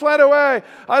temptations fled away.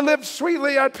 I lived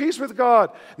sweetly at peace with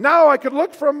God. Now I could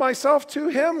look from myself to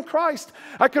him, Christ.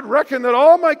 I could reckon that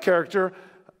all my character,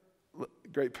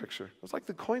 great picture. It was like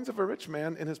the coins of a rich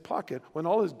man in his pocket when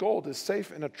all his gold is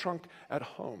safe in a trunk at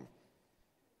home.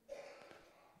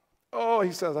 Oh,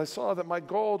 he says, I saw that my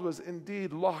gold was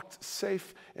indeed locked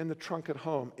safe in the trunk at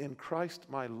home, in Christ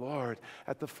my Lord,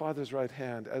 at the Father's right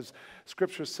hand. As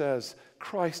Scripture says,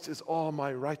 Christ is all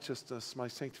my righteousness, my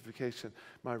sanctification,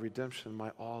 my redemption,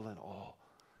 my all in all.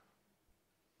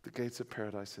 The gates of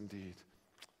paradise indeed.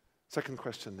 Second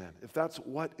question then, if that's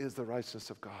what is the righteousness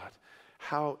of God,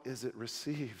 how is it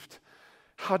received?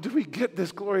 How do we get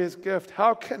this glorious gift?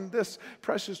 How can this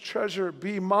precious treasure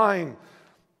be mine?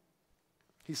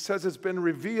 He says it's been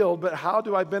revealed, but how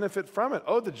do I benefit from it?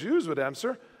 Oh, the Jews would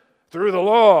answer, through the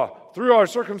law, through our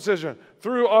circumcision,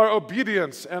 through our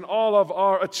obedience, and all of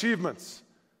our achievements.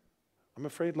 I'm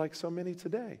afraid like so many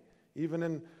today, even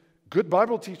in good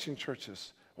Bible teaching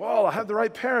churches. Well, I have the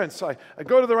right parents. I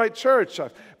go to the right church.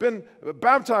 I've been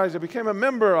baptized. I became a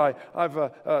member. I've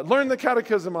learned the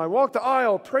catechism. I walked the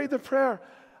aisle, prayed the prayer.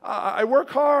 I work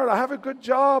hard. I have a good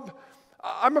job.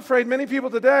 I'm afraid many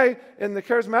people today in the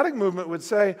charismatic movement would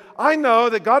say, I know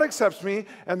that God accepts me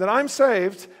and that I'm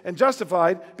saved and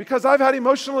justified because I've had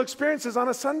emotional experiences on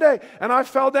a Sunday and I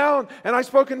fell down and I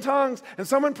spoke in tongues and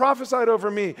someone prophesied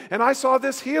over me and I saw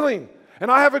this healing.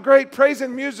 And I have a great praise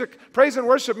and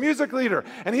worship music leader,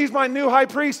 and he's my new high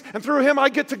priest, and through him I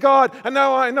get to God, and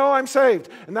now I know I'm saved.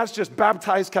 And that's just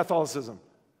baptized Catholicism.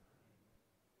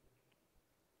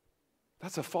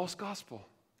 That's a false gospel.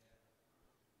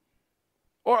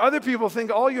 Or other people think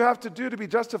all you have to do to be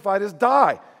justified is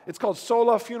die. It's called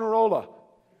sola funerola.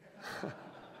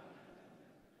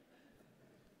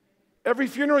 Every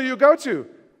funeral you go to,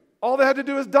 all they had to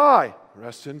do is die.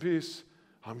 Rest in peace.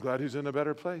 I'm glad he's in a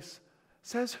better place.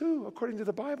 Says who, according to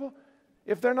the Bible?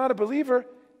 If they're not a believer,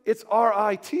 it's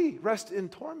R-I-T, rest in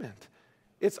torment.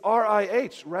 It's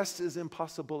R-I-H, rest is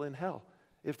impossible in hell.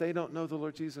 If they don't know the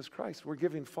Lord Jesus Christ, we're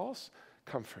giving false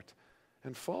comfort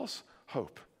and false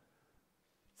hope.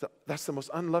 That's the most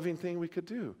unloving thing we could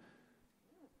do.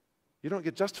 You don't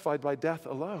get justified by death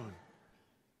alone.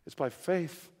 It's by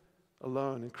faith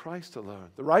alone, in Christ alone.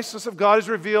 The righteousness of God is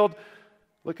revealed.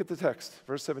 Look at the text,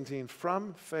 verse 17.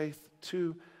 From faith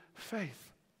to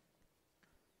faith.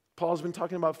 Paul's been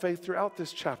talking about faith throughout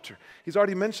this chapter. He's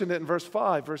already mentioned it in verse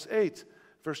 5, verse 8,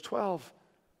 verse 12,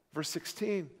 verse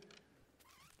 16.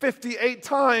 58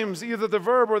 times either the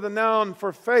verb or the noun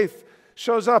for faith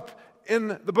shows up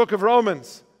in the book of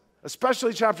Romans,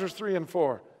 especially chapters 3 and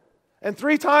 4. And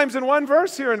 3 times in one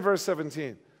verse here in verse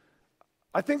 17.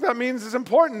 I think that means it's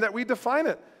important that we define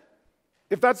it.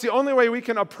 If that's the only way we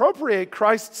can appropriate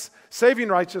Christ's saving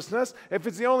righteousness, if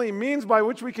it's the only means by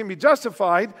which we can be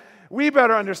justified, we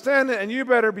better understand it, and you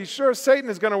better be sure Satan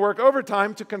is going to work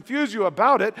overtime to confuse you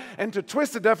about it and to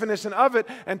twist the definition of it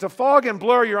and to fog and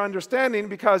blur your understanding,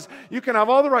 because you can have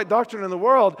all the right doctrine in the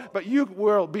world, but you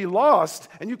will be lost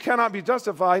and you cannot be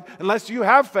justified unless you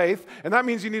have faith, and that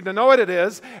means you need to know what it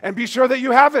is and be sure that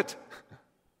you have it.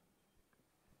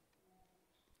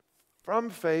 From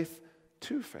faith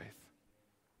to faith.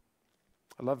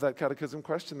 I love that catechism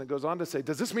question that goes on to say,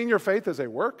 does this mean your faith is a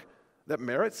work that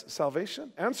merits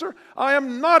salvation? Answer, I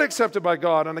am not accepted by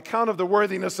God on account of the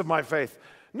worthiness of my faith.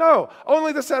 No,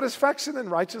 only the satisfaction and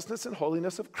righteousness and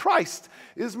holiness of Christ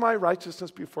is my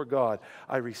righteousness before God.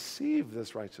 I receive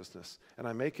this righteousness and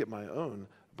I make it my own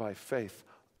by faith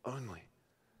only.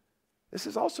 This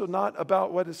is also not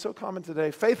about what is so common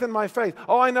today, faith in my faith.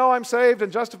 Oh, I know I'm saved and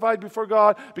justified before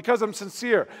God because I'm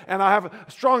sincere and I have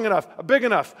a strong enough, a big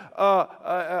enough,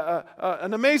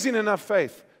 an amazing enough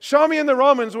faith. Show me in the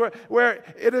Romans where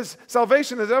it is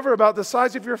salvation is ever about the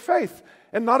size of your faith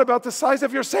and not about the size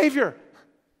of your Savior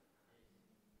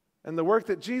and the work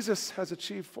that Jesus has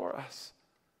achieved for us.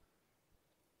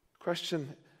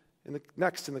 Question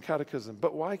next in the catechism,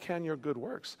 but why can your good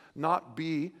works not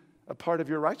be a part of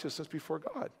your righteousness before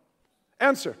God?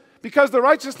 Answer, because the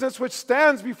righteousness which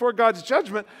stands before God's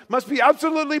judgment must be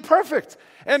absolutely perfect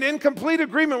and in complete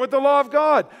agreement with the law of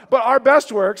God. But our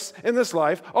best works in this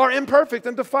life are imperfect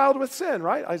and defiled with sin,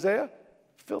 right? Isaiah,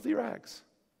 filthy rags.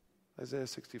 Isaiah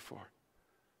 64.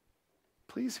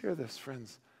 Please hear this,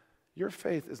 friends. Your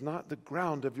faith is not the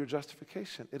ground of your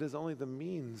justification. It is only the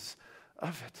means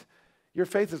of it. Your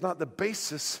faith is not the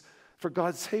basis for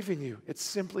God saving you. It's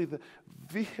simply the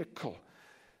vehicle,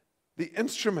 the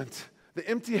instrument, the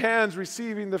empty hands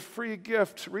receiving the free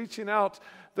gift, reaching out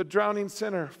the drowning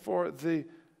sinner for the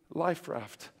life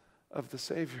raft of the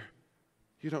Savior.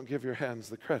 You don't give your hands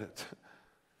the credit.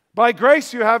 By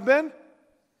grace you have been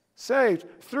saved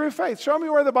through faith. Show me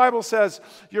where the Bible says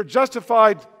you're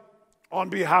justified on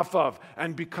behalf of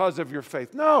and because of your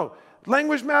faith. No,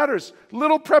 language matters.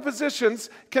 Little prepositions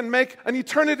can make an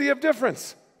eternity of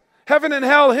difference. Heaven and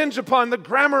hell hinge upon the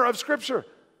grammar of Scripture.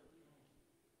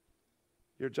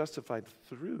 You're justified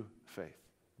through faith.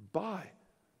 By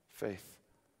faith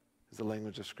is the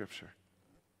language of Scripture.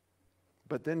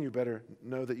 But then you better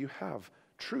know that you have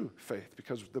true faith,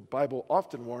 because the Bible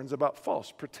often warns about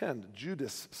false, pretend,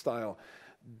 Judas-style,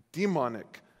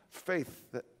 demonic faith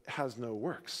that has no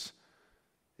works.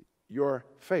 Your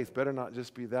faith better not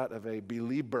just be that of a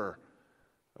believer,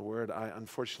 a word I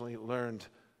unfortunately learned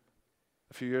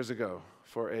a few years ago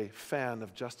for a fan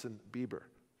of Justin Bieber.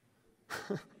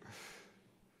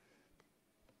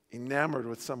 Enamored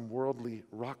with some worldly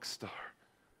rock star.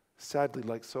 Sadly,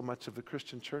 like so much of the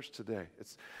Christian church today,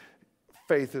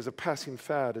 faith is a passing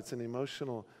fad. It's an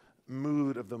emotional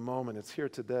mood of the moment. It's here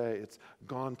today. It's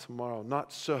gone tomorrow.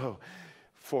 Not so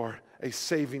for a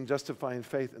saving, justifying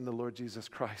faith in the Lord Jesus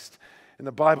Christ. In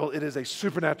the Bible, it is a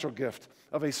supernatural gift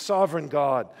of a sovereign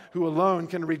God who alone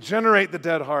can regenerate the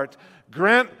dead heart,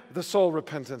 grant the soul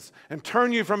repentance, and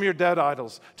turn you from your dead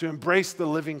idols to embrace the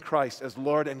living Christ as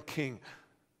Lord and King.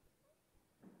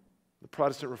 The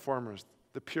Protestant reformers,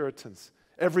 the Puritans,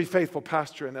 every faithful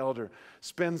pastor and elder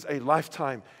spends a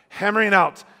lifetime hammering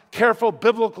out careful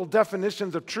biblical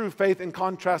definitions of true faith in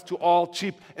contrast to all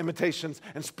cheap imitations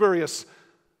and spurious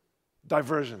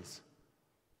diversions.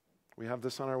 We have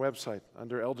this on our website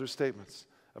under elder statements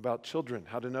about children,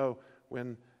 how to know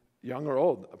when young or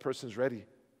old a person is ready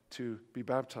to be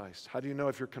baptized. How do you know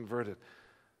if you're converted?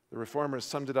 The reformers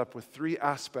summed it up with 3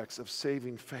 aspects of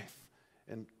saving faith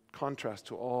in contrast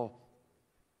to all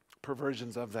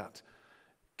perversions of that.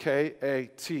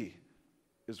 K-A-T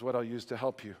is what I'll use to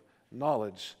help you.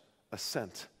 Knowledge,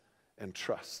 assent, and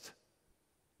trust.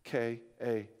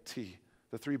 K-A-T.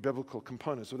 The 3 biblical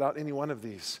components. Without any one of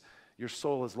these, your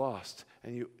soul is lost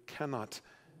and you cannot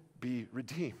be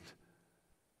redeemed.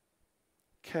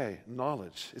 K,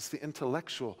 knowledge. It's the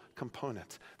intellectual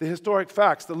component. The historic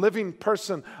facts, the living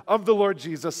person of the Lord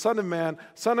Jesus, Son of Man,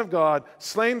 Son of God,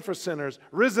 slain for sinners,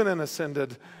 risen and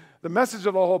ascended. The message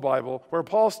of the whole Bible, where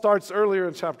Paul starts earlier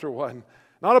in chapter 1.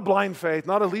 Not a blind faith,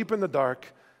 not a leap in the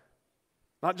dark,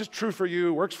 not just true for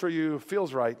you, works for you,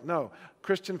 feels right. No,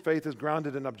 Christian faith is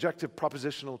grounded in objective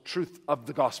propositional truth of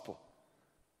the gospel.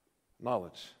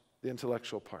 Knowledge, the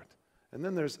intellectual part. And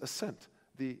then there's assent,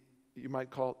 the, you might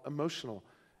call, emotional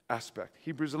aspect.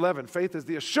 Hebrews 11, faith is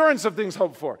the assurance of things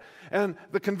hoped for and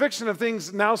the conviction of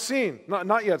things now seen,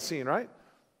 not yet seen, right?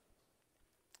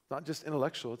 Not just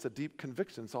intellectual, it's a deep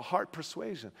conviction. It's a heart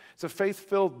persuasion. It's a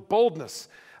faith-filled boldness.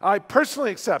 I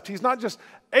personally accept He's not just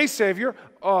a Savior,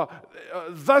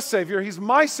 the Savior. He's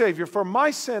my Savior for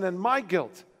my sin and my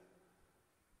guilt.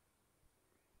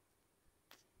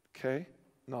 Okay,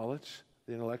 knowledge,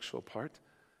 the intellectual part.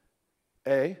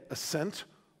 A, assent,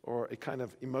 or a kind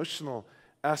of emotional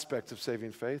aspect of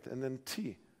saving faith. And then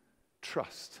T,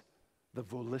 trust, the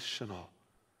volitional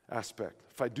aspect.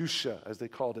 Fiducia, as they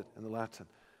called it in the Latin.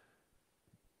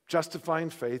 Justifying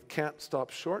faith can't stop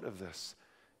short of this.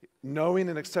 Knowing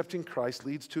and accepting Christ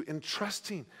leads to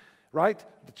entrusting, right?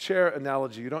 The chair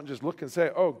analogy. You don't just look and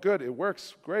say, oh, good, it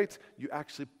works, great. You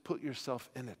actually put yourself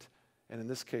in it. And in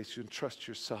this case, you entrust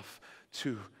yourself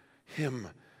to Him.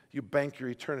 You bank your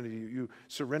eternity. You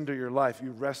surrender your life.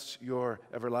 You rest your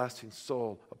everlasting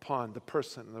soul upon the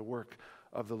person and the work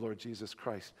of the Lord Jesus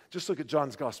Christ. Just look at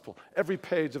John's gospel. Every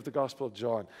page of the Gospel of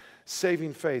John.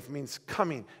 Saving faith means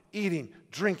coming, eating,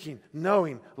 drinking,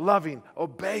 knowing, loving,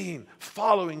 obeying,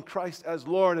 following Christ as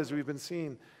Lord, as we've been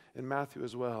seeing in Matthew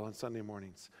as well on Sunday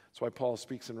mornings. That's why Paul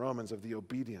speaks in Romans of the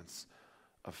obedience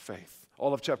of faith.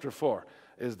 All of chapter 4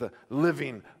 is the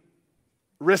living,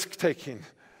 risk-taking,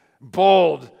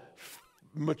 bold,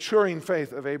 maturing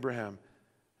faith of Abraham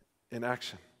in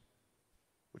action,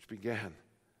 which began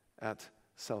at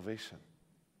salvation,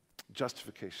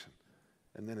 justification,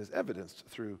 and then is evidenced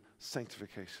through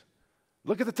sanctification.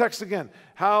 Look at the text again.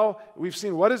 How we've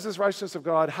seen what is this righteousness of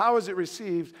God? How is it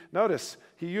received? Notice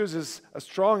he uses a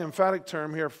strong emphatic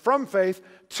term here, from faith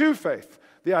to faith.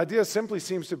 The idea simply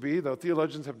seems to be, though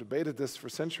theologians have debated this for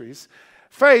centuries,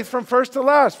 faith from first to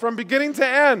last, from beginning to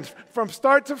end, from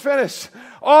start to finish.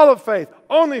 All of faith,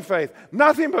 only faith,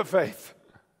 nothing but faith.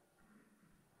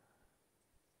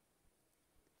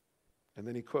 And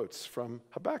then he quotes from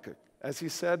Habakkuk. As he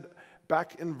said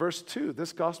back in verse 2,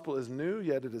 this gospel is new,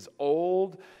 yet it is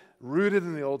old, rooted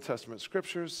in the Old Testament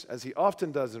scriptures. As he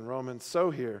often does in Romans,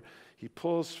 so here he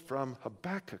pulls from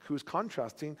Habakkuk, who's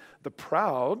contrasting the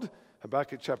proud.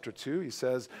 Habakkuk chapter 2, he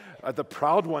says, the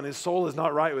proud one, his soul is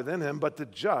not right within him, but the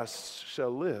just shall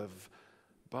live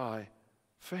by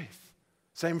faith.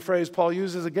 Same phrase Paul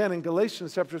uses again in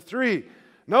Galatians chapter 3.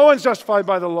 No one's justified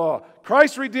by the law.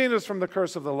 Christ redeemed us from the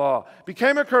curse of the law,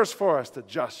 became a curse for us. The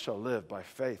just shall live by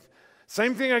faith.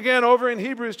 Same thing again over in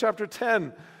Hebrews chapter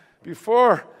 10,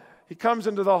 before he comes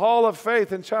into the hall of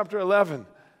faith in chapter 11.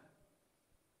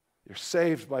 You're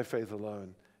saved by faith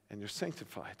alone, and you're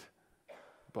sanctified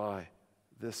by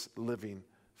this living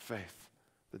faith.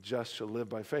 The just shall live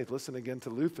by faith. Listen again to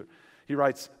Luther. He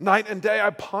writes, night and day I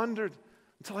pondered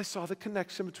until I saw the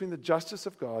connection between the justice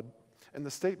of God and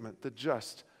the statement, the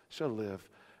just shall live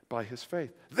by his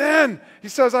faith. Then, he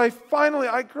says, I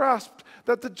grasped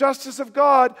that the justice of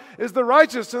God is the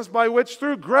righteousness by which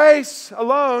through grace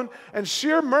alone and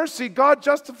sheer mercy God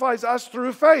justifies us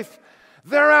through faith.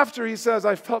 Thereafter, he says,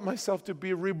 I felt myself to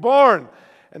be reborn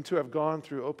and to have gone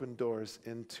through open doors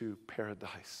into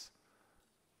paradise.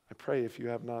 I pray if you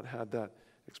have not had that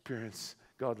experience,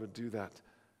 God would do that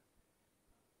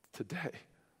today.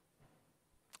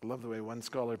 I love the way one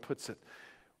scholar puts it.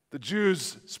 The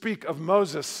Jews speak of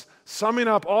Moses summing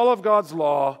up all of God's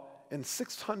law in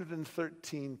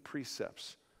 613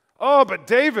 precepts. Oh, but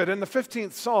David in the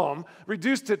 15th Psalm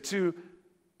reduced it to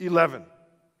 11.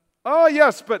 Oh,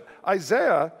 yes, but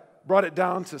Isaiah brought it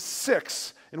down to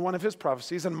 6 in one of his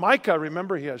prophecies. And Micah,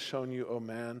 remember, he has shown you, O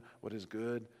man, what is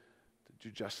good. Did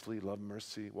you justly love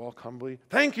mercy, walk humbly?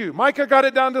 Thank you. Micah got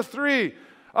it down to 3.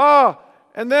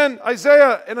 And then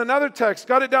Isaiah in another text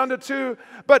got it down to 2.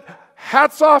 But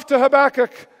hats off to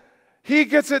Habakkuk. He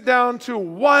gets it down to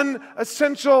one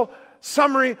essential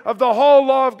summary of the whole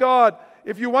law of God.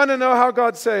 If you want to know how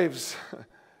God saves,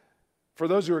 for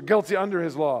those who are guilty under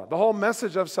his law, the whole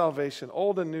message of salvation,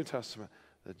 Old and New Testament,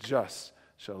 the just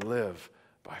shall live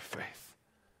by faith.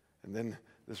 And then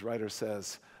this writer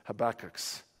says,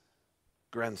 Habakkuk's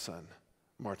grandson,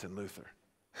 Martin Luther.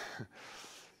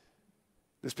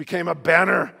 This became a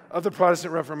banner of the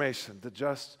Protestant Reformation. The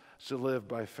just shall live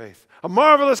by faith. A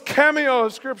marvelous cameo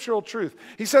of scriptural truth.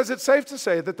 He says it's safe to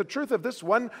say that the truth of this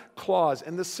one clause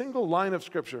in this single line of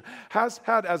Scripture has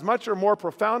had as much or more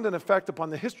profound an effect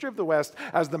upon the history of the West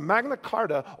as the Magna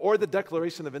Carta or the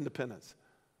Declaration of Independence.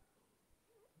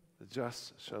 The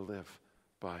just shall live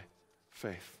by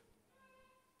faith.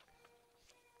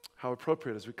 How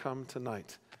appropriate as we come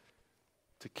tonight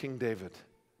to King David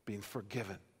being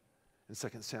forgiven in 2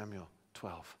 Samuel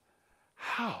 12.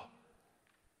 How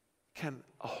can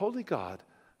a holy God,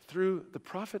 through the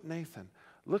prophet Nathan,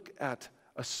 look at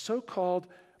a so-called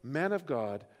man of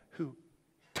God who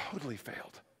totally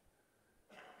failed,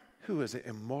 who is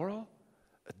immoral,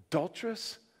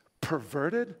 adulterous,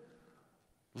 perverted,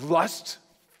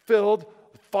 lust-filled,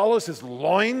 follows his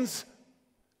loins,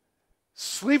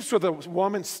 sleeps with a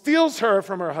woman, steals her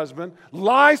from her husband,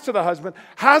 lies to the husband,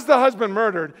 has the husband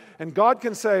murdered, and God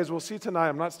can say, as we'll see tonight,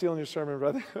 I'm not stealing your sermon,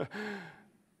 brother,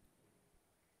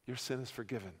 your sin is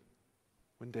forgiven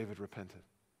when David repented.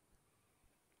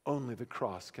 Only the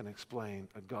cross can explain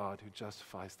a God who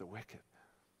justifies the wicked.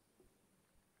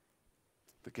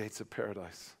 The gates of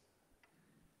paradise.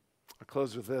 I'll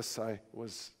close with this. I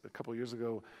was, a couple years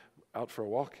ago, out for a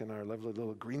walk in our lovely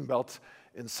little green belt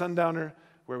in Sundowner,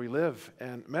 where we live,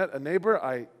 and met a neighbor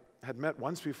I had met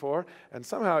once before, and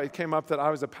somehow it came up that I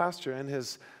was a pastor, and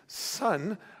his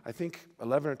son, I think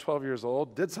 11 or 12 years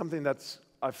old, did something that's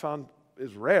I found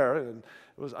is rare, and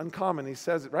it was uncommon. He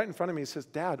says, right in front of me, he says,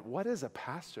 Dad, what is a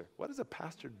pastor? What does a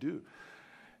pastor do?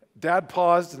 Dad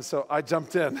paused, and so I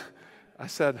jumped in. I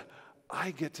said,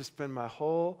 I get to spend my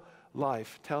whole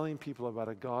life telling people about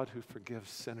a God who forgives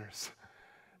sinners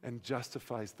and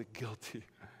justifies the guilty.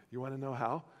 You want to know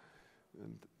how?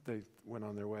 And they went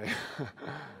on their way.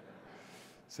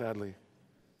 Sadly.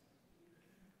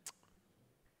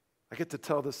 I get to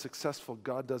tell the successful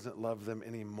God doesn't love them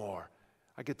anymore.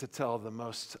 I get to tell the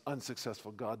most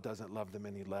unsuccessful God doesn't love them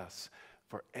any less,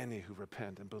 for any who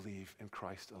repent and believe in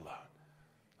Christ alone.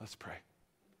 Let's pray.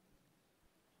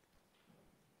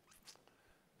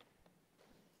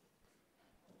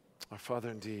 Our Father,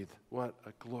 indeed, what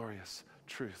a glorious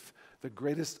truth. The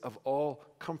greatest of all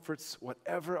comforts,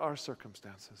 whatever our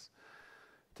circumstances.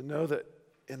 To know that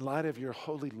in light of your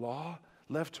holy law,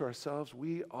 left to ourselves,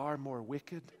 we are more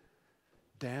wicked,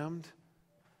 damned,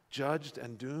 judged,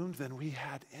 and doomed than we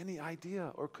had any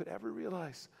idea or could ever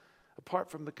realize, apart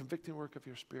from the convicting work of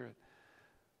your Spirit.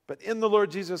 but in the Lord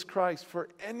Jesus Christ for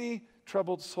any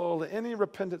troubled soul, any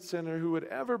repentant sinner who would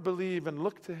ever believe and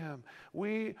look to him.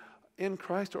 We in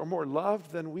Christ are more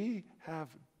loved than we have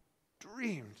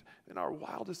dreamed in our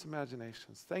wildest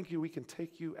imaginations. Thank you, we can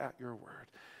take you at your word.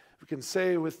 We can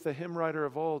say with the hymn writer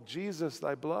of old, Jesus,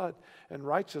 thy blood and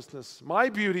righteousness, my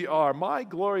beauty are, my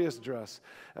glorious dress.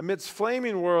 Amidst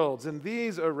flaming worlds, in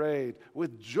these arrayed,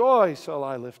 with joy shall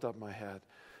I lift up my head.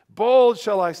 Bold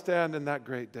shall I stand in that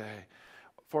great day.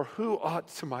 For who aught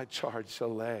to my charge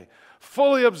shall lay?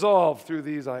 Fully absolved through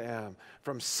these I am,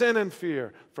 from sin and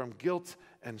fear, from guilt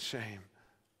and shame.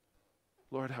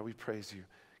 Lord, how we praise you.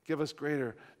 Give us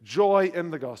greater joy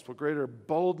in the gospel, greater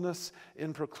boldness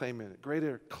in proclaiming it,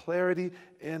 greater clarity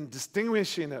in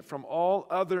distinguishing it from all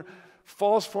other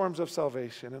false forms of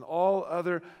salvation and all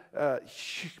other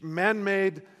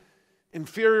man-made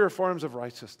inferior forms of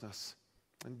righteousness.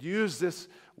 And use this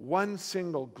one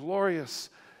single glorious,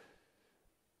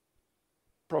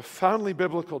 profoundly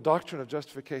biblical doctrine of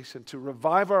justification to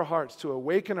revive our hearts, to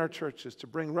awaken our churches, to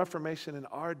bring reformation in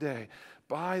our day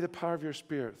by the power of your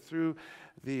Spirit through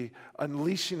the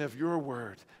unleashing of your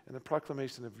word and the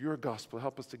proclamation of your gospel.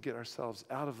 Help us to get ourselves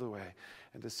out of the way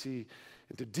and to see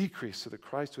and to decrease so that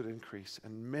Christ would increase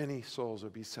and many souls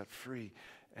would be set free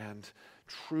and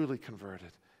truly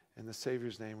converted. In the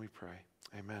Savior's name we pray.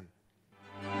 Amen.